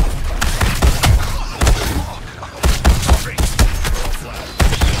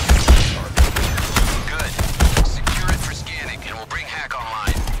 Good. Secure it for scanning, and we'll bring Hack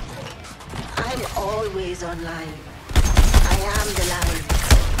online. I'm always online. I am the lion.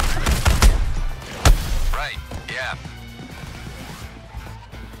 Right, yeah.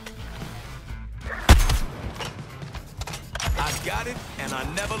 I got it, and I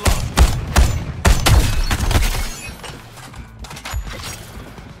never lost it.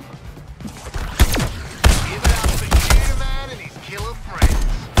 Give it up for Shooter Man and his killer friends.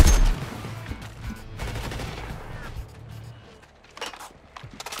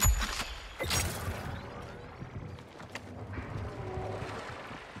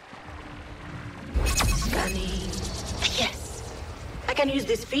 Scanning. Yes. I can use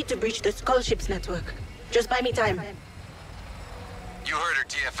this feed to breach the Skull Ship's network. Just buy me time. You heard her,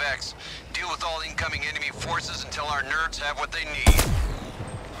 TFX. Deal with all incoming enemy forces until our nerds have what they need.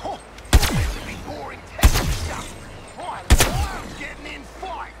 Oh, this would be boring technical stuff. I love getting in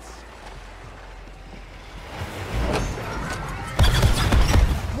fights.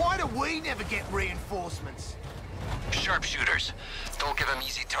 Why do we never get reinforcements? Sharpshooters. Don't give them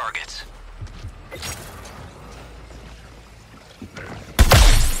easy targets.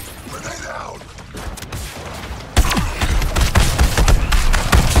 Grenade out!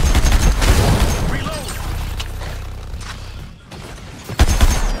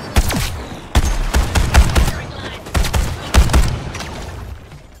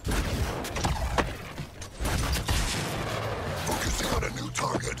 Focusing on a new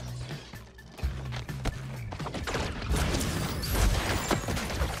target.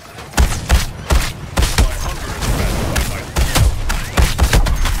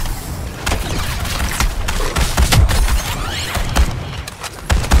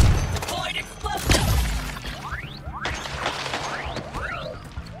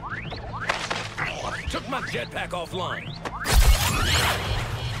 Took my jetpack offline.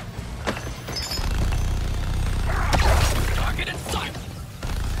 Target in sight.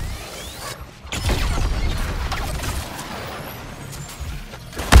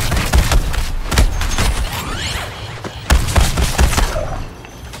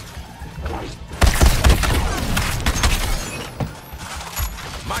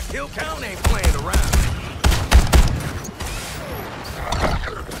 My kill count ain't playing around.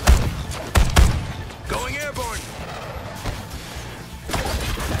 Going airborne.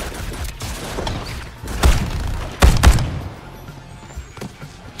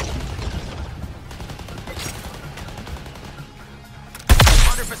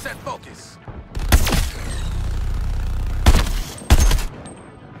 Focus.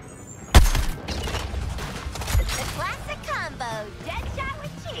 The classic combo, dead shot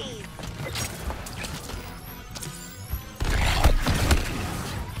with cheese.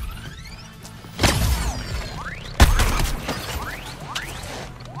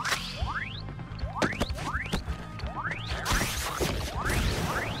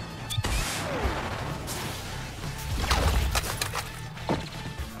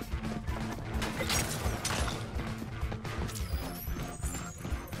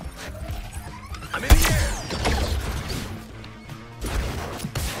 I'm in the air.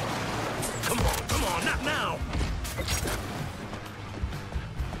 Come on, not now.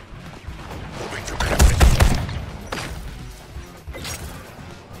 Moving to benefit.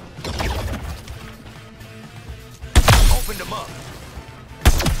 Opened them up.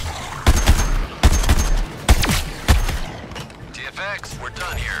 TFX, we're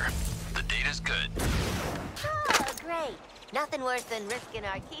done here. The data's good. Oh, great. Nothing worse than risking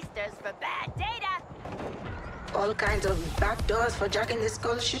our keysters for bad data. All kinds of backdoors for jacking the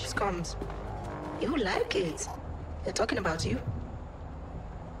skull ship's comms. You like it. They're talking about you.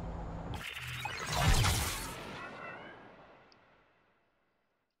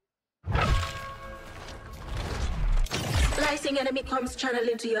 Slicing enemy comms channel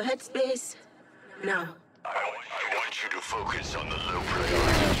into your headspace. Now. I want you to focus on the low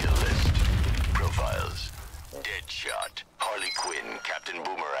priority kill list. Profiles. Deadshot, Harley Quinn, Captain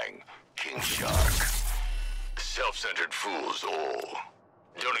Boomerang, King Shark. Self-centered fools all.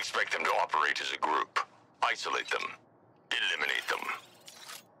 Don't expect them to operate as a group. Isolate them. Eliminate them.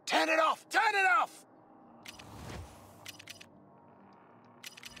 Turn it off! Turn it off!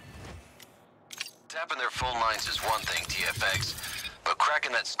 Tapping their phone lines is one thing, TFX, but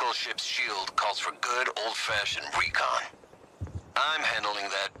cracking that skull ship's shield calls for good old-fashioned recon. I'm handling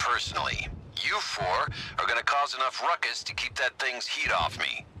that personally. You four are gonna cause enough ruckus to keep that thing's heat off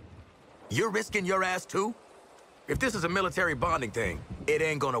me. You're risking your ass too? If this is a military bonding thing, it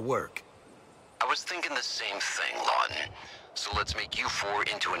ain't gonna work. I was thinking the same thing, Lawton. So let's make you four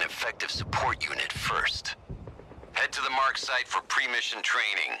into an effective support unit first. Head to the mark site for pre-mission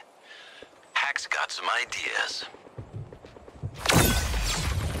training. Hack's got some ideas.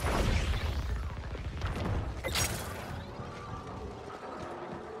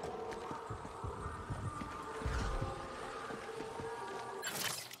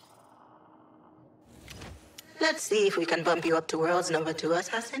 Let's see if we can bump you up to world's number 2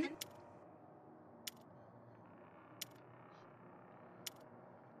 assassin.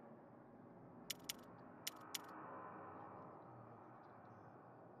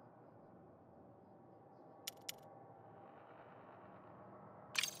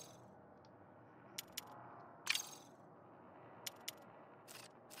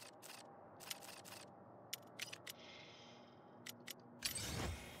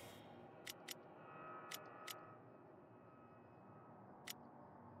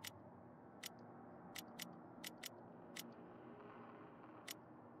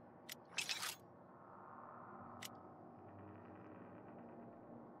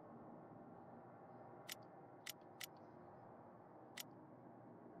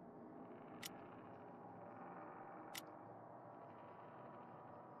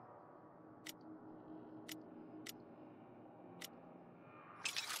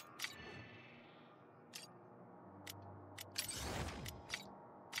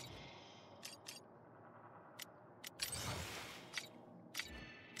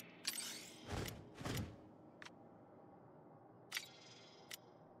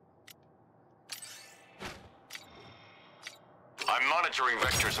 I'm monitoring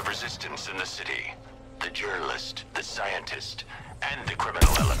vectors of resistance in the city. The journalist, the scientist, and the criminal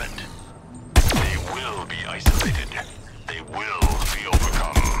element. They will be isolated. They will be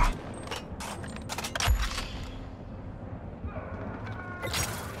overcome.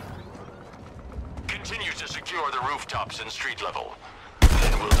 Continue to secure the rooftops and street level.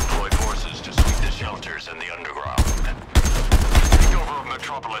 Then we'll deploy forces to sweep the shelters and the underground. Takeover of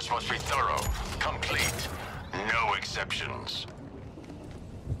Metropolis must be thorough, complete, no exceptions.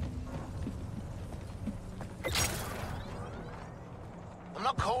 I'm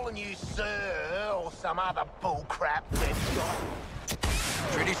not calling you sir or some other bullcrap,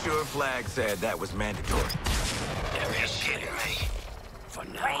 Ventuz. Pretty sure Flag said that was mandatory. You're kidding me. For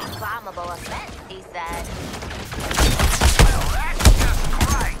now. Great flammable offense, he said. Well, that's just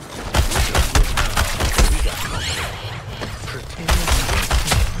right. We got company.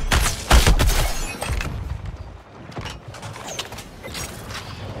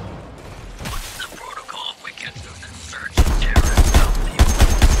 What's the protocol if we get through the search and terrorists out there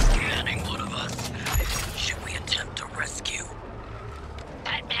scanning one of us? Should we attempt to rescue?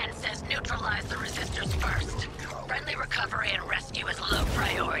 That man says neutralize the resistors first. Friendly recovery and rescue is low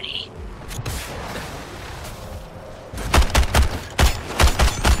priority.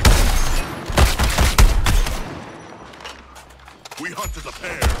 We hunted a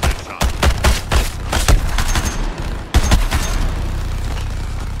pair, headshot.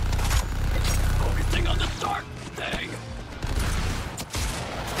 Focusing on the start thing.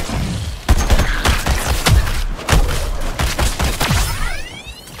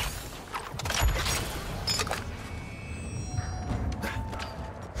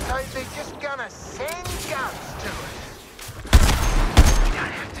 So they're just gonna send guns to us? We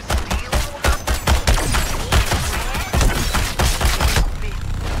don't have to steal them or nothing?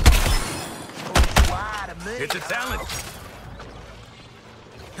 It's a talent.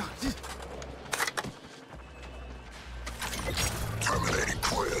 Terminating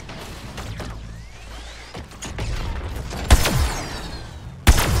quit.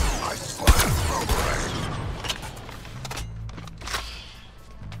 I slam boomerang.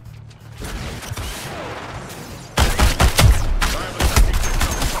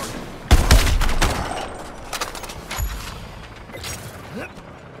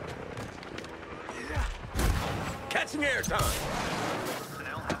 Catching air time.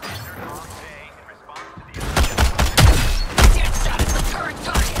 Get shot at the current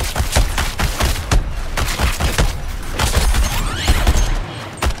target.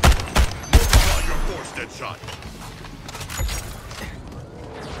 Multiply your force, Deadshot.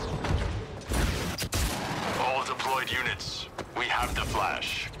 All deployed units, we have the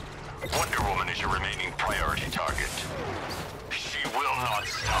Flash. Wonder Woman is your remaining priority target. She will not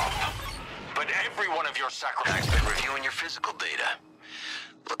stop. But every one of your sacrifices... I've been reviewing your physical data.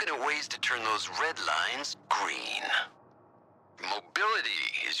 Looking at ways to turn those red lines green. Mobility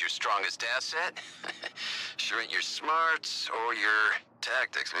is your strongest asset. Sure ain't your smarts or your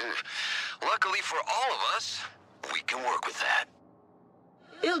tactics. Luckily for all of us, we can work with that.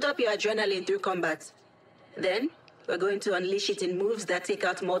 Build up your adrenaline through combat. Then, we're going to unleash it in moves that take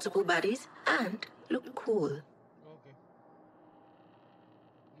out multiple bodies and look cool.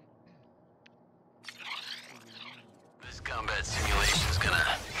 This combat simulation's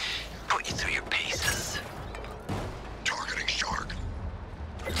gonna put you through your paces. Targeting shark.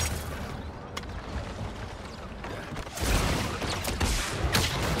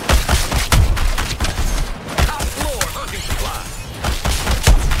 Top floor, hunting supply.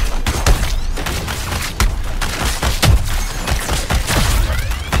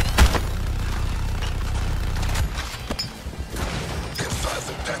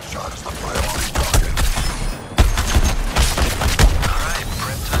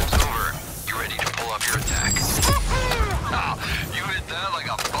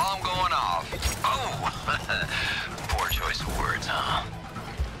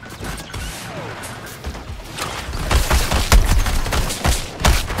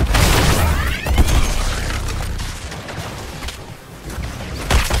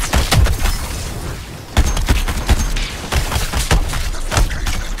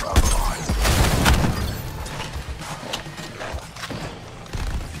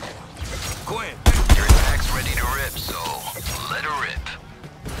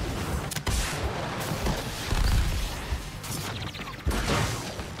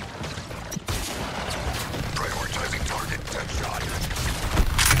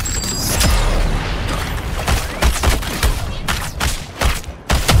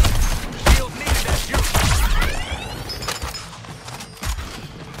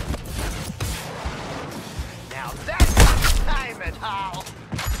 pal.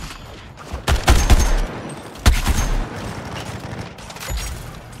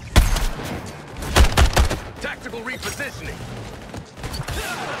 Tactical repositioning.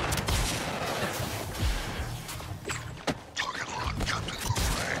 Target locked, Captain Kursi.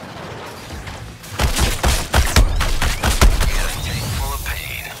 You got a tank full of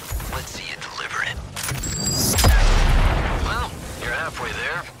pain. Let's see you deliver it. Well, you're halfway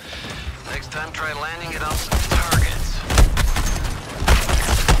there. Next time, try landing it on some targets.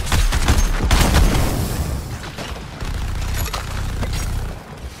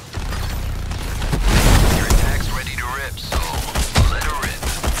 Your attack's ready to rip, so let her rip.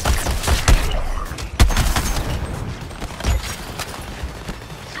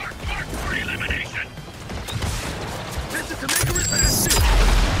 Short mark for elimination. This is to make a repass.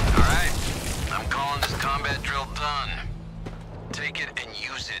 Alright, I'm calling this combat drill done. Take it and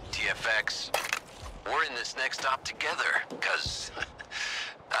use it, TFX. We're in this next op together, cause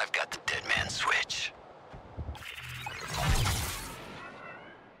I've got the dead man switch.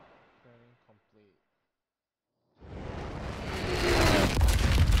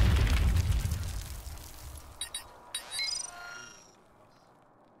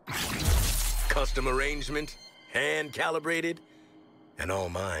 Custom arrangement, hand calibrated, and all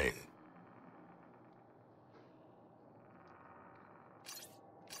mine.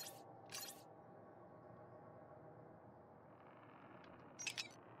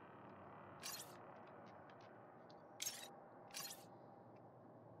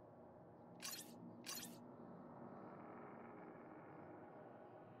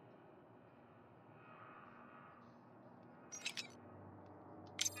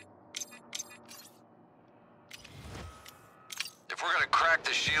 If we're gonna crack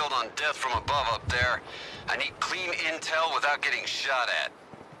the shield on death from above up there, I need clean intel without getting shot at.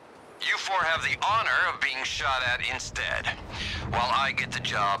 You four have the honor of being shot at instead, while I get the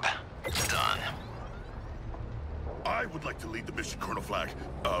job done. I would like to lead the mission, Colonel Flag.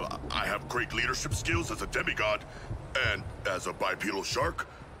 I have great leadership skills as a demigod, and as a bipedal shark,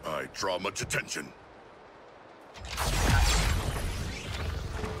 I draw much attention.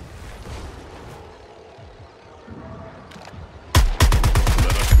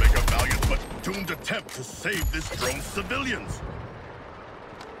 Let us make a valiant but doomed attempt to save this drone's civilians.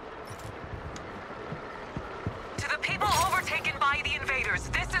 To the people overtaken by the invaders,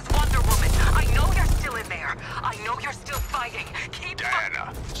 this is Wonder Woman. I know you're still in there. I know you're still fighting. Keep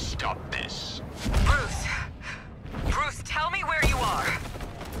Dana, stop this. Bruce, tell me where you are.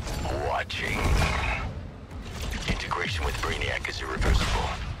 Watching. Integration with Brainiac is irreversible.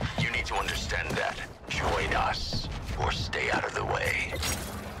 You need to understand that. Join us, or stay out of the way.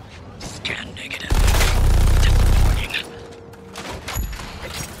 Scan negative. Disappointing.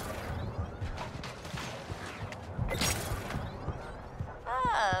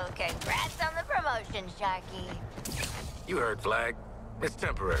 Oh, congrats on the promotion, Sharky. You heard, Flag. It's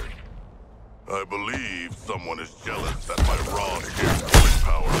temporary. I believe someone is jealous that my ROG gives cooling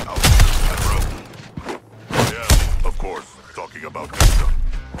power out of the room. Yeah, of course, talking about Kingstone.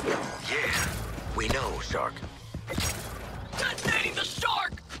 Yeah, we know, Shark. Detonating the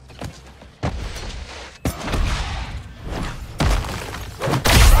shark!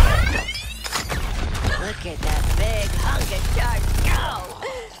 Look at that big hunk of shark go!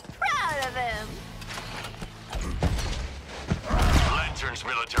 Proud of him! Lantern's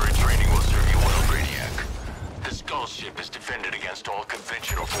military training will serve you well, Brainiac. The Skull ship is defended against all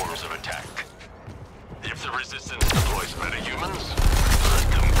conventional forms of attack. If the Resistance deploys metahumans, let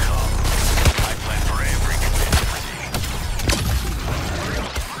them come. I plan for every contingency.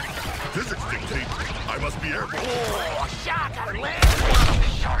 Physics dictate I must be airborne. Oh, Shark, I land!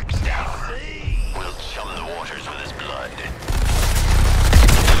 Shark's down. We'll chum the waters with his blood.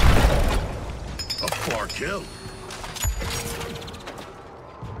 A far kill.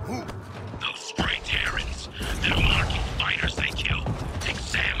 Those stray Terrans, they're marking fighters they kill,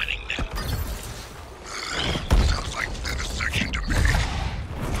 examining them. Sounds like vivisection to me.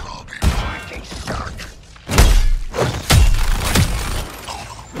 I'll be finding Stark.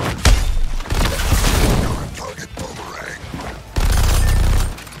 Target boomerang.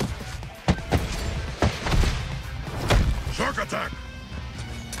 Shark attack!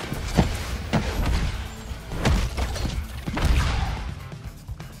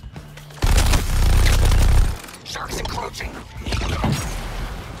 Shark's encroaching.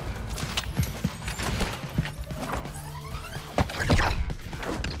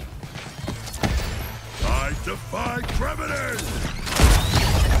 I defy gravity!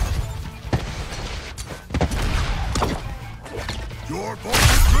 Your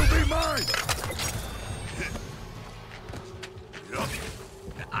forces will be mine!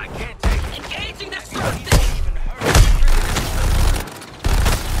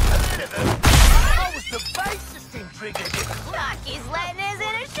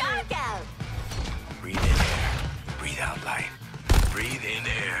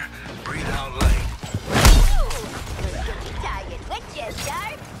 be down late. Let's get you tired with you,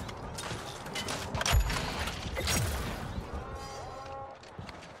 sir.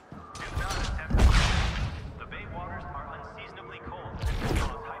 The bay waters are unseasonably cold and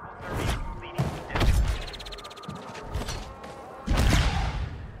cause hypothermia, leading to death.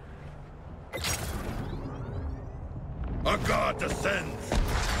 A god descends!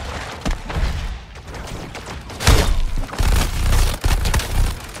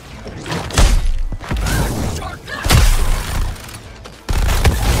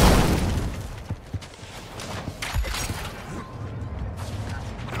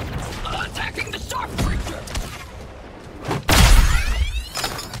 Attacking the shark creature!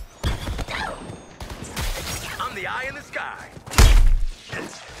 I'm the eye in the sky.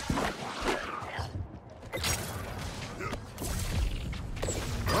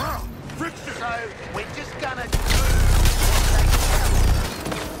 So, we're just gonna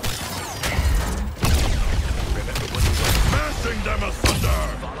Smashing them asunder!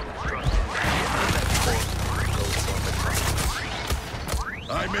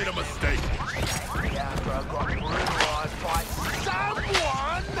 I made a mistake. got brutalized by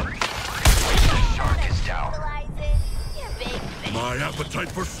someone! The shark is down. My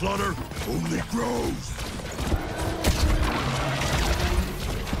appetite for slaughter only grows.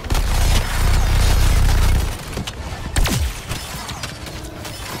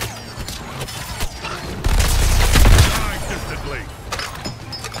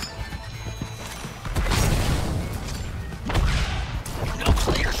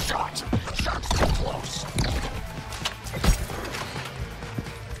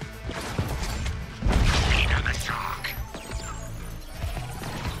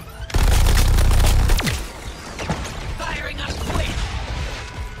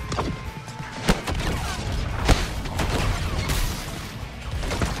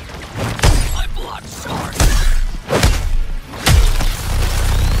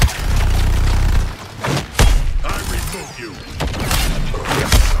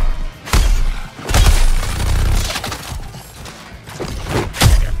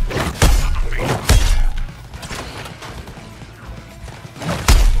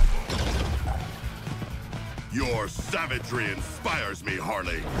 Your savagery inspires me,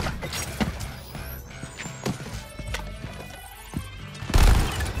 Harley.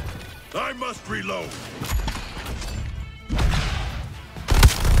 I must reload.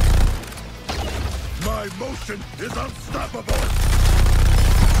 My motion is unstoppable.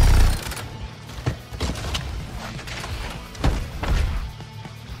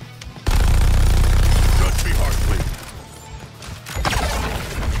 Judge me harshly.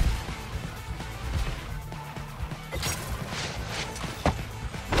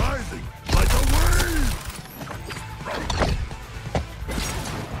 Rising like a wave!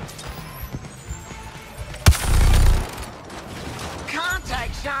 Can't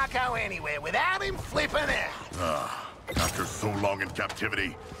take Sharko anywhere without him flipping out. After so long in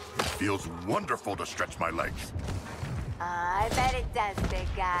captivity, it feels wonderful to stretch my legs. I bet it does, big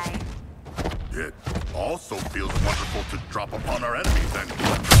guy. It also feels wonderful to drop upon our enemies and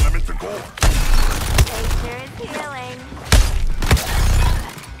turn them into gold. Nature is healing.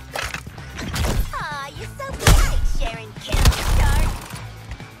 Aw, you're so bright, Sharon Kingstone.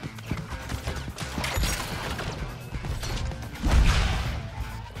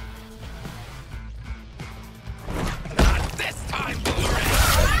 Not this time,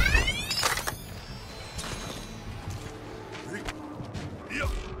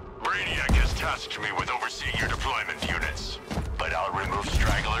 Brainiac has tasked me with overseeing your deployment units, but I'll remove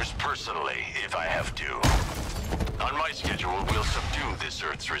stragglers personally if I have to. On my schedule, we'll subdue this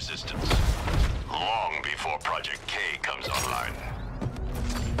Earth's resistance, long before Project K comes online.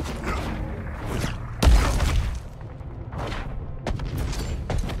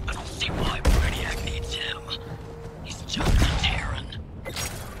 I don't see why Brainiac needs him. He's just a Terran.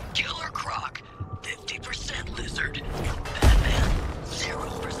 Killer Croc, 50% lizard. Batman,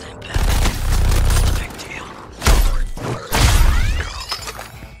 0% Batman. Big deal.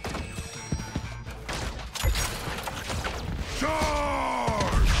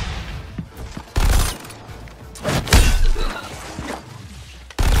 Charge!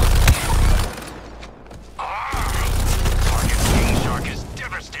 Target King Shark is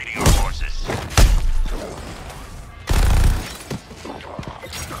devastating our forces.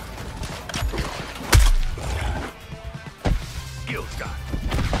 Skill shot.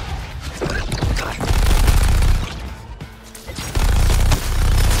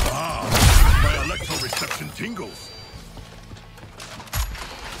 My electroreception tingles.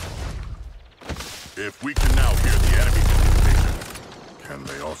 If we can now hear the enemy communication, Can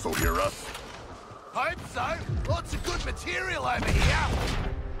they also hear us? Hope so. Lots of good material over here.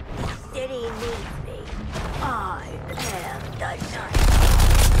 The city needs me. I am the giant.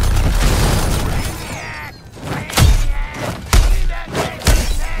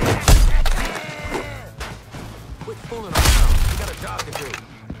 Quit fooling around. We got a job to do.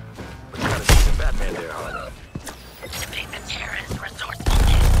 But you gotta see the Batman there, honey. Debate the Terran's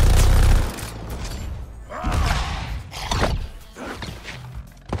resourcefulness.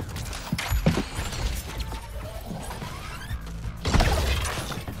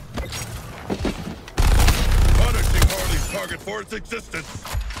 Punishing Harley's target for its existence.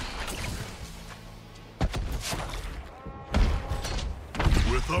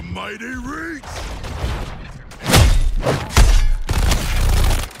 With a mighty reach.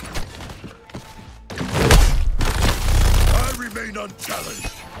 Remain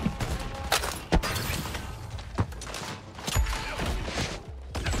unchallenged.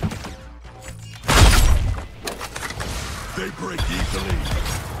 They break easily.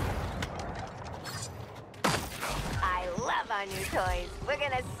 I love our new toys. We're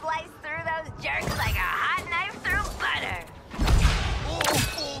gonna slice through those jerks like a hot knife through butter.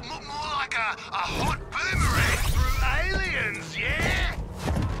 More like a hot boomerang through aliens, yeah?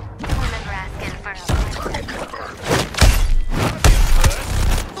 Remember asking for a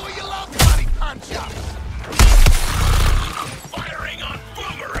Thought you loved bloody punch-ups. Firing on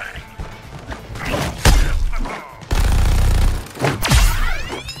boomerang.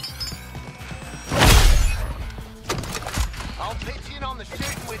 I'll pitch in on the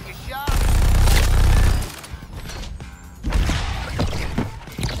shooting with you, Shark.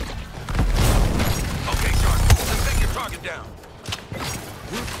 Okay, Shark, let's take your target down.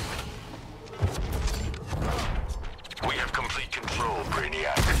 We have complete control,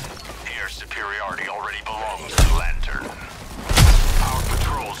 Brainiac. Air superiority already belongs to Lantern. Our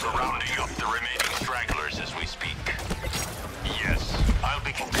patrols are rounding up the remaining stragglers as we speak. Yes, I'll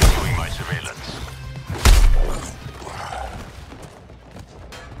be continuing my surveillance.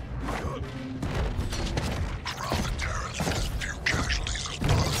 Corral the Terrans with as few casualties as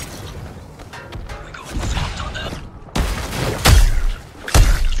possible. We go soft on them.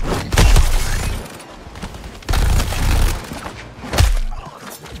 Command is ready.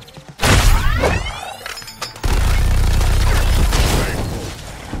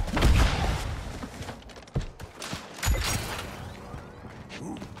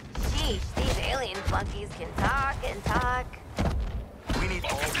 Sheesh, these alien flunkies can talk and talk. We need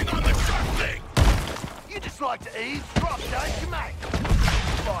all On the sharp thing. You just like to eavesdrop, don't you, mate?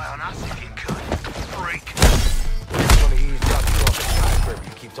 Spy on us if you could, freak. I'm gonna eavesdrop you off the skyscraper.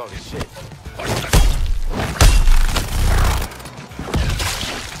 You keep talking shit.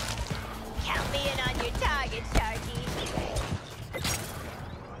 Count me in on your target, Sharky.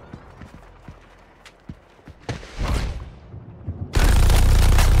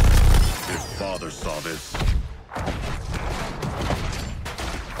 If Father saw this,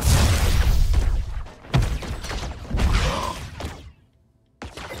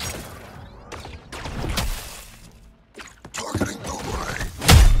 targeting boomerang.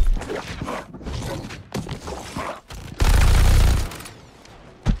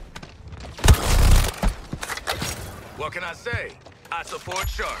 What can I say? I support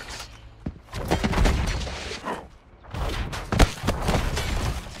sharks.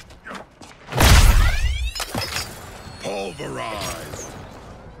 Pulverized.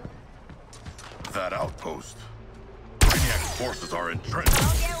 That outpost. Brainiac's forces are entrenched.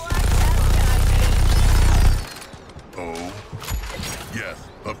 Oh, yes,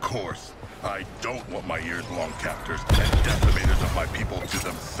 of course. I don't want my years-long captors and decimators of my people to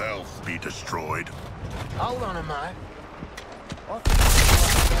themselves be destroyed. Hold on a minute. I think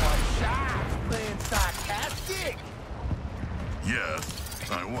Shark's being sarcastic. Yes,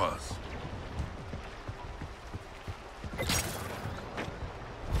 I was.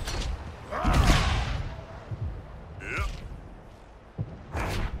 Yep.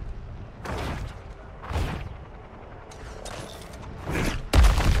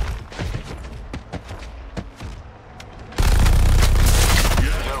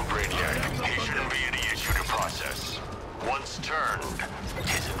 No, Brainiac. He shouldn't be any issue to process. Once turned,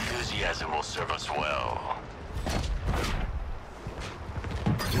 his enthusiasm will serve us well.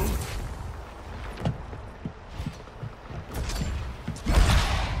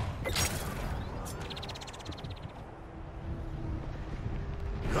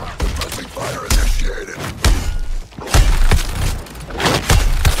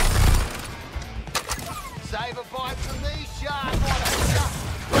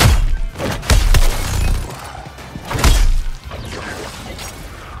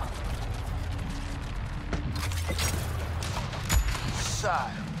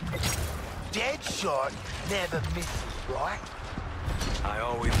 shot never misses, right? I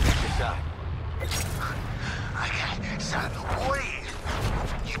always make the shot. Okay, so what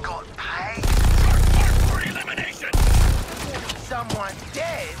if you got paid For elimination! someone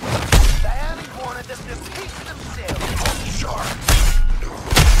dead? They only wanted them to pick themselves. Sure.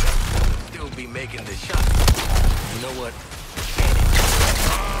 Still be making the shot. You know what?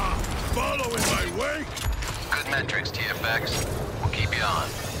 Following my way? Good metrics, TFX. We'll keep you on.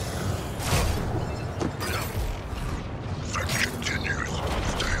 That continues.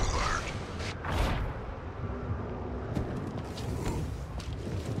 Stay alert.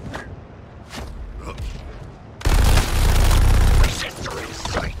 Resistor in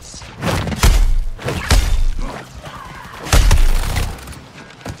sights.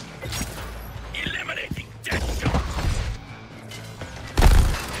 Eliminating death shot.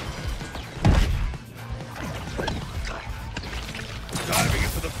 Diving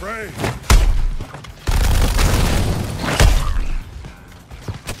into the fray.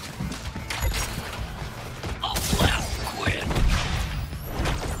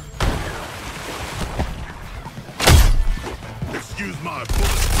 Excuse my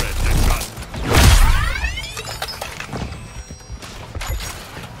bullet spread, Deadshot.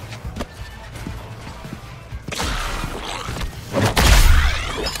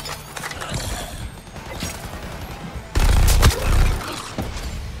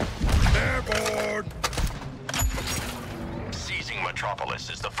 Airborne! Seizing Metropolis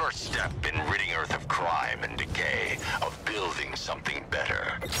is the first step in ridding Earth of crime and decay, of building something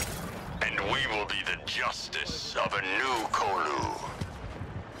better. And we will be the justice of a new Kolu.